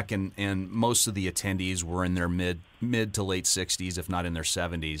back, and most of the attendees were in their mid to late 60s, if not in their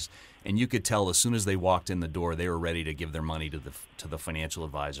 70s. And you could tell as soon as they walked in the door, they were ready to give their money to the financial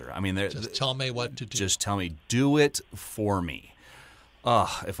advisor. I mean, just tell me what to do. Just tell me, do it for me.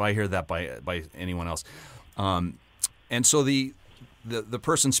 If I hear that by anyone else. And so the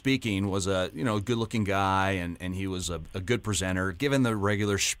person speaking was a good-looking guy, and he was a good presenter, given the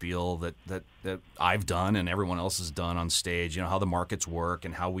regular spiel that I've done and everyone else has done on stage, how the markets work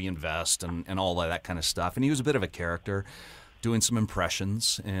and how we invest and all that kind of stuff. And he was a bit of a character, doing some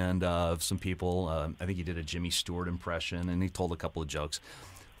impressions and of some people. I think he did a Jimmy Stewart impression, and he told a couple of jokes.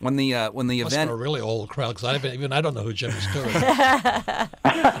 When the Must event, be a really old crowd, because I don't know who Jimmy Stewart is.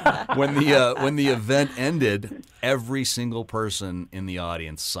 when the event ended, every single person in the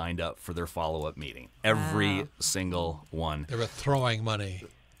audience signed up for their follow-up meeting. Every single one. They were throwing money.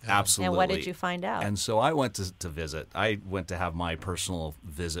 Absolutely. And what did you find out? And so I went to visit. I went to have my personal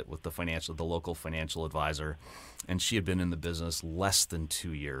visit with the local financial advisor, and she had been in the business less than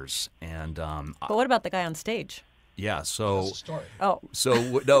 2 years. And but what about the guy on stage? Yeah, so That's the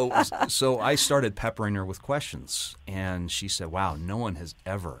story. so I started peppering her with questions, and she said, "Wow, no one has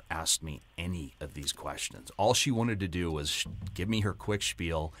ever asked me any of these questions." All she wanted to do was give me her quick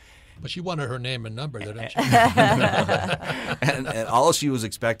spiel. But you wanted her name and number, didn't you? and all she was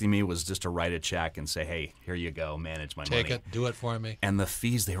expecting me was just to write a check and say, "Hey, here you go, manage my money. Take it, do it for me." And the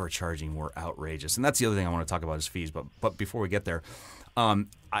fees they were charging were outrageous. And that's the other thing I want to talk about is fees. But before we get there,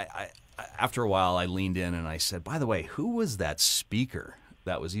 after a while, I leaned in and I said, "By the way, who was that speaker?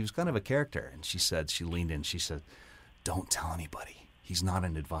 He was kind of a character." And she leaned in, she said, "Don't tell anybody. He's not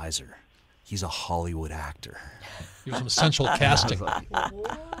an advisor. He's a Hollywood actor." He was from Central Casting.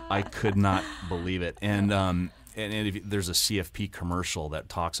 I could not believe it. And there's a CFP commercial that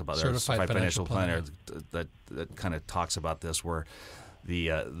talks about Certified Financial Planner that kind of talks about this, where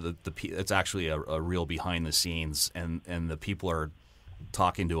it's actually a real behind the scenes, and the people are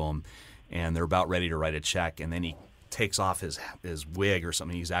talking to him, and they're about ready to write a check, and then he takes off his wig or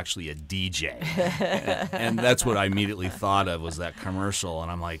something. He's actually a DJ. And that's what I immediately thought of, was that commercial.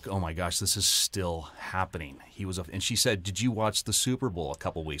 And I'm like, oh my gosh, this is still happening. And she said, "Did you watch the Super Bowl a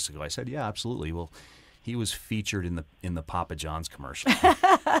couple weeks ago?" I said, "Yeah, absolutely." Well, he was featured in the Papa John's commercial.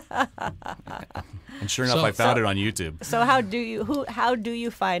 And sure enough, I found it on YouTube. So how do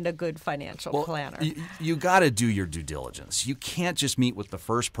you find a good financial planner? You got to do your due diligence. You can't just meet with the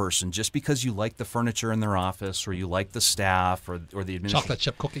first person just because you like the furniture in their office, or you like the staff, or the administration. Chocolate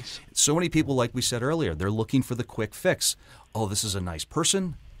chip cookies. So many people, like we said earlier, they're looking for the quick fix. Oh, this is a nice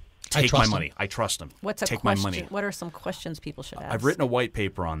person. Take my money. I trust them. Take my money. What are some questions people should ask? I've written a white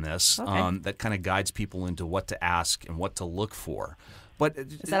paper on this Okay. that kind of guides people into what to ask and what to look for. But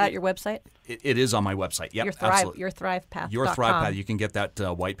is that at your website? It is on my website. Yep, absolutely. Your Thrive Path. Your Thrive Path. You can get that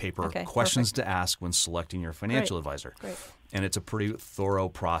white paper, Okay, questions perfect. to ask when selecting your financial advisor. Great. And it's a pretty thorough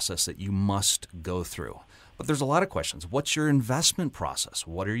process that you must go through. But there's a lot of questions. What's your investment process?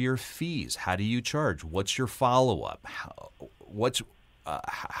 What are your fees? How do you charge? What's your follow-up?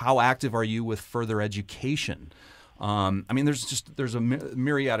 How active are you with further education? There's a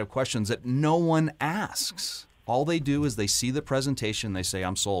myriad of questions that no one asks. All they do is they see the presentation, they say,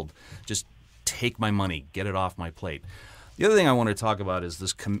 "I'm sold. Just take my money, get it off my plate." The other thing I want to talk about is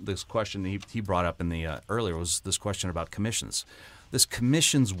this question he brought up in the earlier, was this question about commissions. This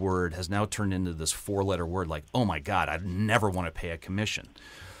commissions word has now turned into this 4-letter word, like, oh my God, I'd never want to pay a commission.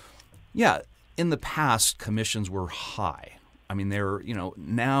 Yeah, in the past, commissions were high. I mean, they're,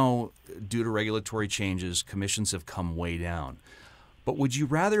 now due to regulatory changes, commissions have come way down. But would you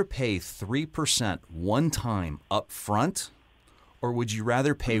rather pay 3% one time up front, or would you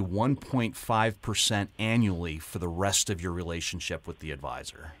rather pay 1.5% annually for the rest of your relationship with the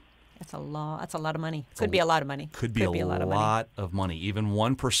advisor? That's a lot of money. Could be a lot of money. Could be a lot of money, even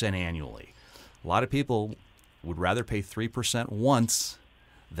 1% annually. A lot of people would rather pay 3% once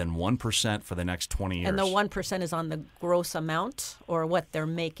than 1% for the next 20 years. And the 1% is on the gross amount, or what they're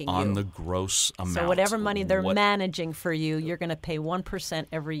making you? On the gross amount. So whatever money they're managing for you, you're going to pay 1%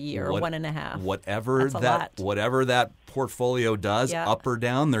 every year, or 1.5%. Whatever that portfolio does, up or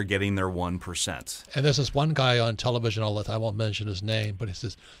down, they're getting their 1%. And there's this one guy on television, I won't mention his name, but he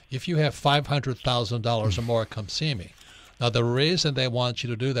says, if you have $500,000 or more, come see me. Now, the reason they want you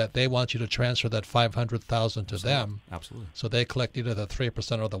to do that, they want you to transfer that $500,000 to them. Absolutely. So they collect either the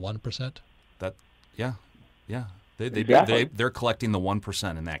 3% or the 1%. Yeah. Exactly. They're collecting the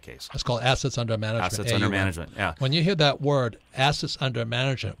 1% in that case. It's called assets under management. Assets under AUM. management, yeah. When you hear that word, assets under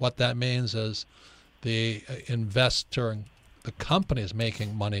management, what that means is the investor, the company is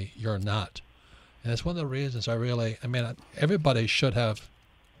making money, you're not. And it's one of the reasons everybody should have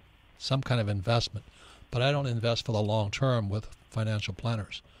some kind of investment, but I don't invest for the long term with financial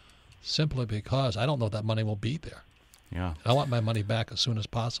planners, simply because I don't know that money will be there. Yeah. I want my money back as soon as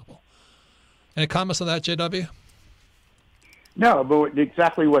possible. Any comments on that, JW? No, but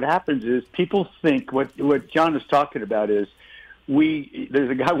exactly what happens is people think what John is talking about is there's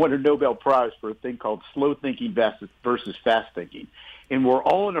a guy who won a Nobel Prize for a thing called slow thinking versus fast thinking. And we're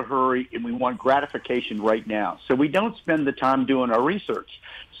all in a hurry and we want gratification right now. So we don't spend the time doing our research.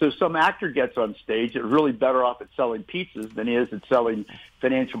 So some actor gets on stage that's really better off at selling pizzas than he is at selling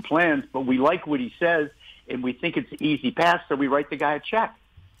financial plans, but we like what he says and we think it's an easy pass, so we write the guy a check.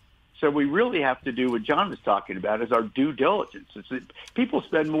 So we really have to do what John was talking about is our due diligence. It's that people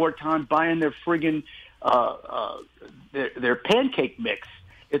spend more time buying their friggin' their pancake mix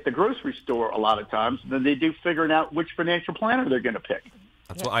at the grocery store a lot of times than they do figuring out which financial planner they're going to pick.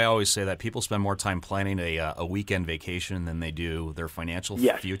 That's why I always say that people spend more time planning a weekend vacation than they do their financial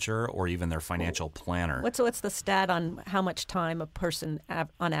future or even their financial planner. What's the stat on how much time a person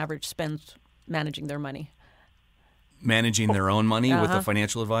on average spends managing their money? Managing their own money with a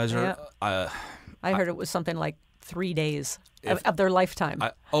financial advisor? Yeah. I heard it was something like 3 days of their lifetime.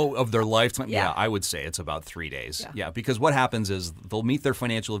 Of their lifetime? Yeah. Yeah, I would say it's about 3 days. Yeah, because what happens is they'll meet their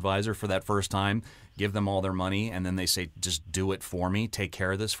financial advisor for that first time, give them all their money, and then they say, just do it for me, take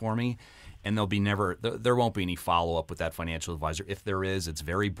care of this for me. And there won't be any follow-up with that financial advisor. If there is, it's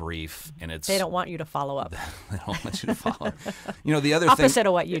very brief, and They don't want you to follow up. They don't want you to follow up. The other Opposite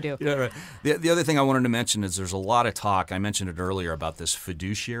of what you do. Yeah, right. The other thing I wanted to mention is there's a lot of talk, I mentioned it earlier, about this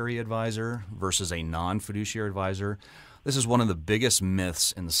fiduciary advisor versus a non-fiduciary advisor. This is one of the biggest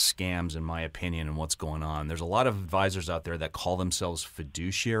myths and scams, in my opinion, in what's going on. There's a lot of advisors out there that call themselves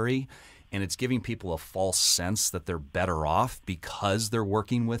fiduciary, and it's giving people a false sense that they're better off because they're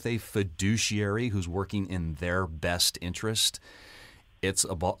working with a fiduciary who's working in their best interest. It's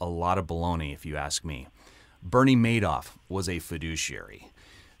a lot of baloney, if you ask me. Bernie Madoff was a fiduciary.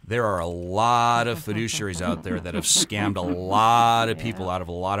 There are a lot of fiduciaries out there that have scammed a lot of people out of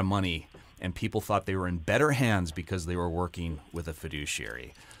a lot of money, and people thought they were in better hands because they were working with a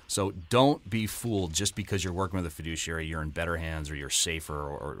fiduciary. So don't be fooled just because you're working with a fiduciary, you're in better hands or you're safer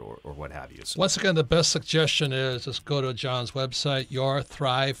or what have you. So, once again, the best suggestion is just go to John's website,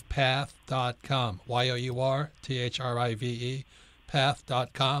 yourthrivepath.com, yourthrive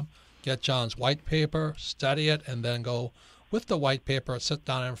path.com. Get John's white paper, study it, and then go with the white paper, sit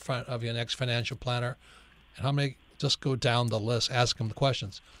down in front of your next financial planner, and just go down the list, ask them the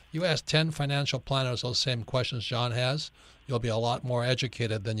questions. You ask 10 financial planners those same questions John has, you'll be a lot more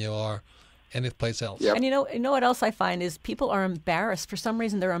educated than you are any place else. Yep. And you know what else I find is people are embarrassed. For some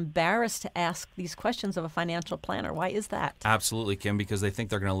reason, they're embarrassed to ask these questions of a financial planner. Why is that? Absolutely, Kim, because they think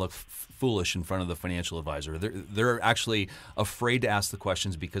they're going to look foolish in front of the financial advisor. They're actually afraid to ask the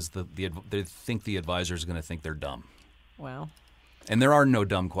questions because they think the advisor is going to think they're dumb. Wow. And there are no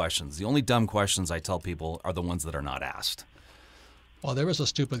dumb questions. The only dumb questions I tell people are the ones that are not asked. Well, there is a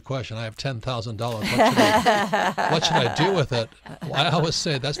stupid question. I have $10,000. What should I do with it? Well, I always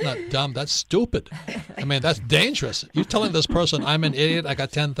say that's not dumb. That's stupid. I mean, that's dangerous. You're telling this person I'm an idiot. I got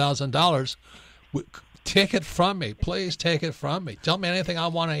 $10,000. Take it from me. Please take it from me. Tell me anything I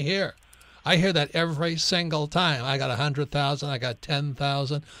want to hear. I hear that every single time. I got 100,000. I got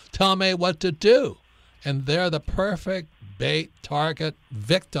 10,000. Tell me what to do. And they're the perfect bait, target,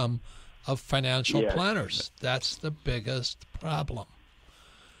 victim of financial planners. That's the biggest problem.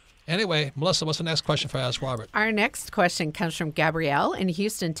 Anyway, Melissa, what's the next question for Ask Robert? Our next question comes from Gabrielle in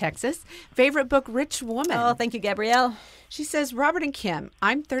Houston, Texas. Favorite book, Rich Woman. Oh, thank you, Gabrielle. She says, Robert and Kim,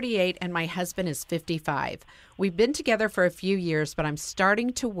 I'm 38 and my husband is 55. We've been together for a few years, but I'm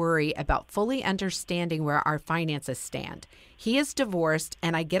starting to worry about fully understanding where our finances stand. He is divorced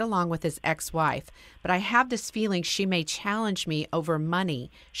and I get along with his ex-wife, but I have this feeling she may challenge me over money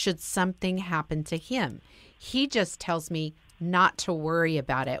should something happen to him. He just tells me not to worry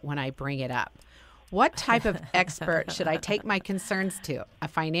about it when I bring it up. What type of expert should I take my concerns to? A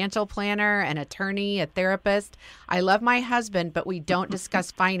financial planner, an attorney, a therapist? I love my husband, but we don't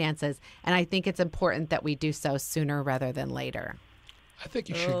discuss finances, and I think it's important that we do so sooner rather than later. I think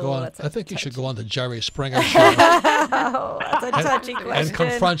you should go on. that's a I think you should touchy- go on the Jerry Springer show Oh, that's a touchy and question.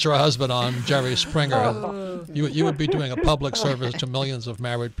 confront your husband on Jerry Springer. You would be doing a public service to millions of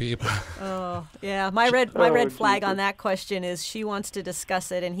married people. Oh, yeah. My red flag Jesus. on that question is she wants to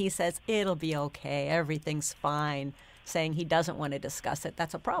discuss it, and he says it'll be okay, everything's fine. Saying he doesn't want to discuss it,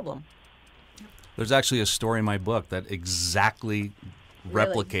 that's a problem. There's actually a story in my book that exactly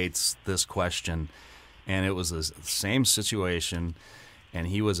Really? replicates this question, and it was the same situation. And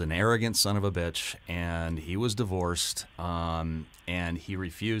he was an arrogant son of a bitch, and he was divorced, and he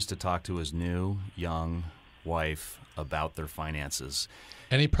refused to talk to his new young wife about their finances.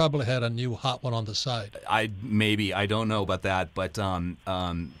 And he probably had a new hot one on the side. I don't know about that, but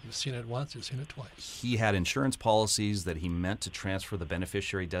You've seen it once, you've seen it twice. he had insurance policies that he meant to transfer the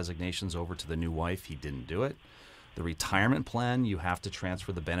beneficiary designations over to the new wife. He didn't do it. The retirement plan, you have to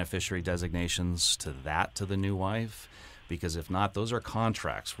transfer the beneficiary designations to the new wife, because if not, those are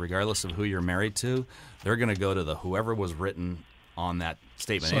contracts. Regardless of who you're married to, they're going to go to the whoever was written on that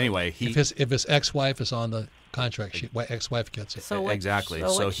statement. So anyway, if his ex-wife is on the contract, ex-wife gets it. So what- exactly. so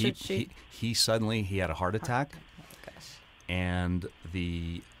So what he, should she- he suddenly he had a heart attack, Gosh. and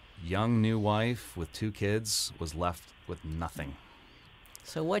the young new wife with 2 kids was left with nothing.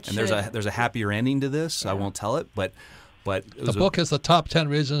 So what And should there's a happier ending to this. I won't tell it, but it The was book is the top 10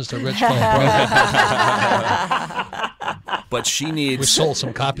 reasons the rich go broke. but she We needs sold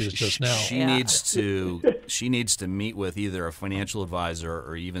some copies just now. She Yeah. needs to meet with either a financial advisor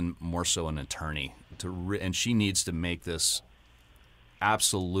or even more so an attorney and she needs to make this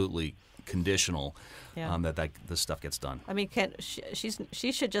absolutely conditional Yeah. that this stuff gets done. I mean,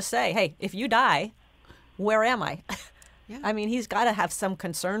 she should just say, "Hey, if you die, where am I?" Yeah. I mean, he's got to have some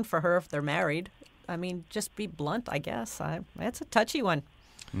concern for her if they're married. I mean, just be blunt, I guess. That's a touchy one.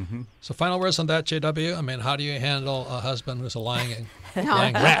 So final words on that, JW? I mean, how do you handle a husband who's a lying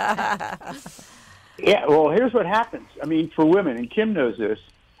rat? Yeah, well, here's what happens. I mean, for women, and Kim knows this,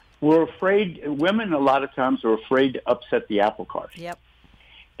 women a lot of times are afraid to upset the apple cart. Yep.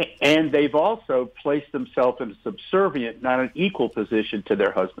 And they've also placed themselves in a subservient, not an equal position to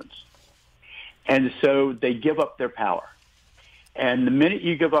their husbands. And so they give up their power. And the minute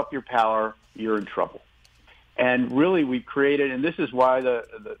you give up your power, you're in trouble. And really, we've created, and this is why the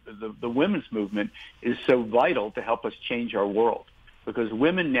women's movement is so vital to help us change our world, because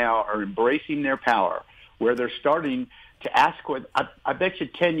women now are embracing their power, where they're starting to ask. I bet you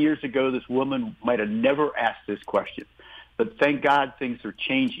 10 years ago, this woman might have never asked this question, but thank God things are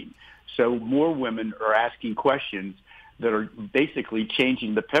changing. So more women are asking questions that are basically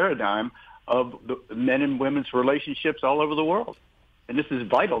changing the paradigm of the men and women's relationships all over the world. And this is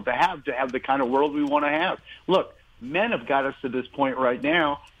vital to have the kind of world we want to have. Look, men have got us to this point right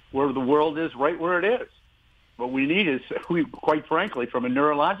now where the world is right where it is. What we need is, quite frankly, from a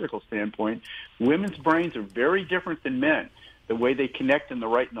neurological standpoint, women's brains are very different than men. The way they connect in the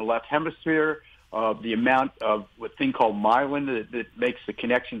right and the left hemisphere, the amount of what thing called myelin that makes the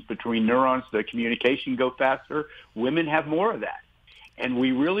connections between neurons, the communication go faster. Women have more of that. And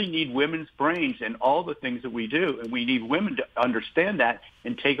we really need women's brains in all the things that we do. And we need women to understand that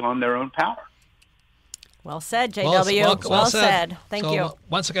and take on their own power. Well said, JW. Well said. Thank So, you.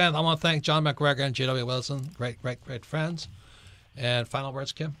 Once again, I want to thank John McGregor and JW Wilson, great friends. And final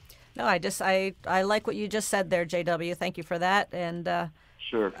words, Kim? No, I like what you just said there, JW. Thank you for that. And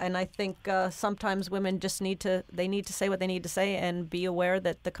Sure. and I think sometimes women just need to say what they need to say and be aware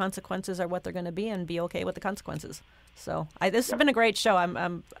that the consequences are what they're going to be, and be okay with the consequences. So this has been a great show.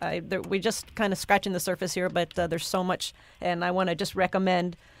 We just kind of scratching the surface here, but there's so much, and I want to just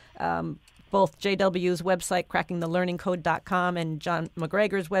recommend both JW's website, crackingthelearningcode.com, and John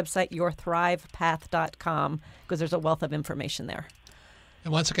McGregor's website, yourthrivepath.com, because there's a wealth of information there.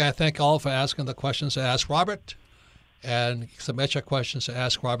 And once again, I thank all for asking the questions to Ask Robert. And submit your questions to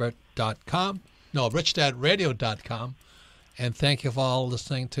AskRobert.com. No, RichDadRadio.com. And thank you for all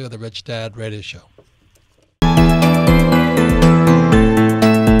listening to the Rich Dad Radio Show.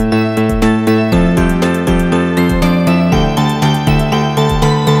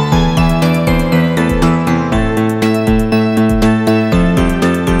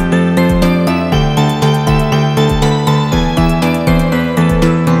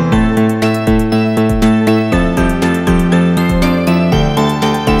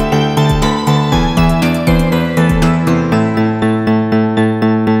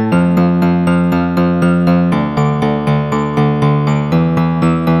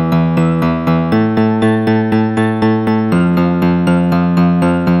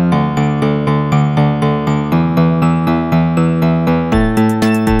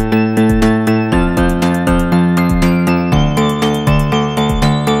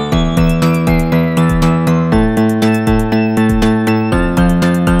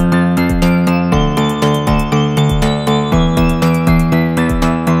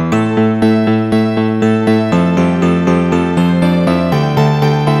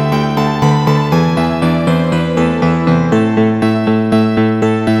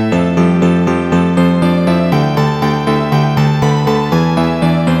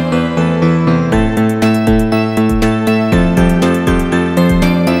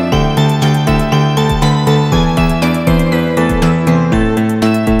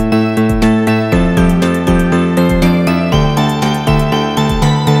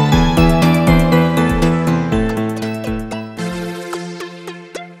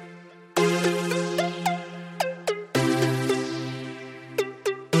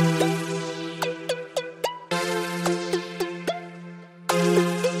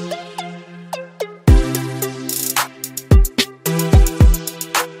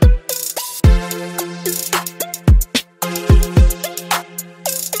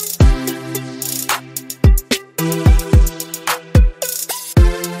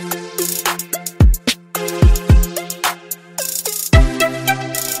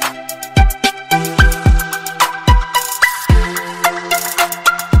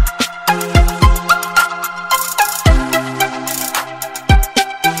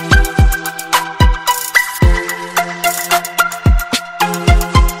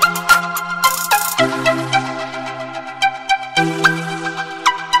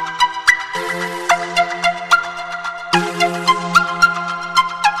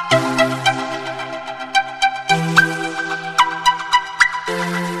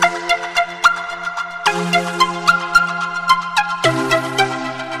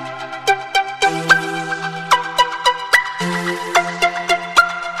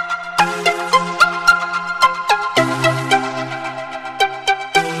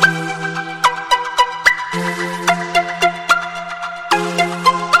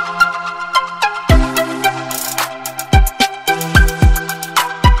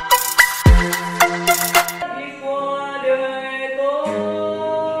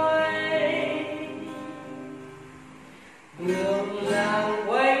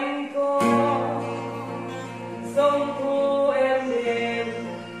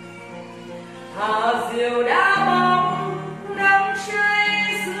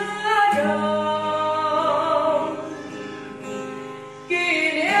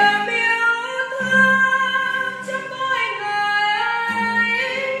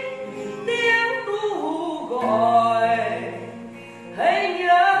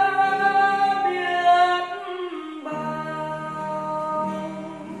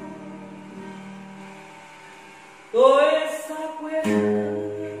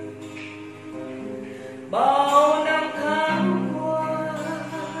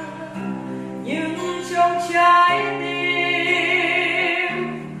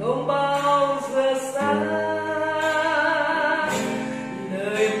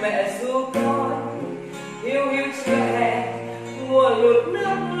 như trẻ mùa lụt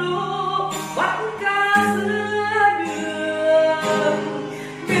nước lũ bắt cá giữ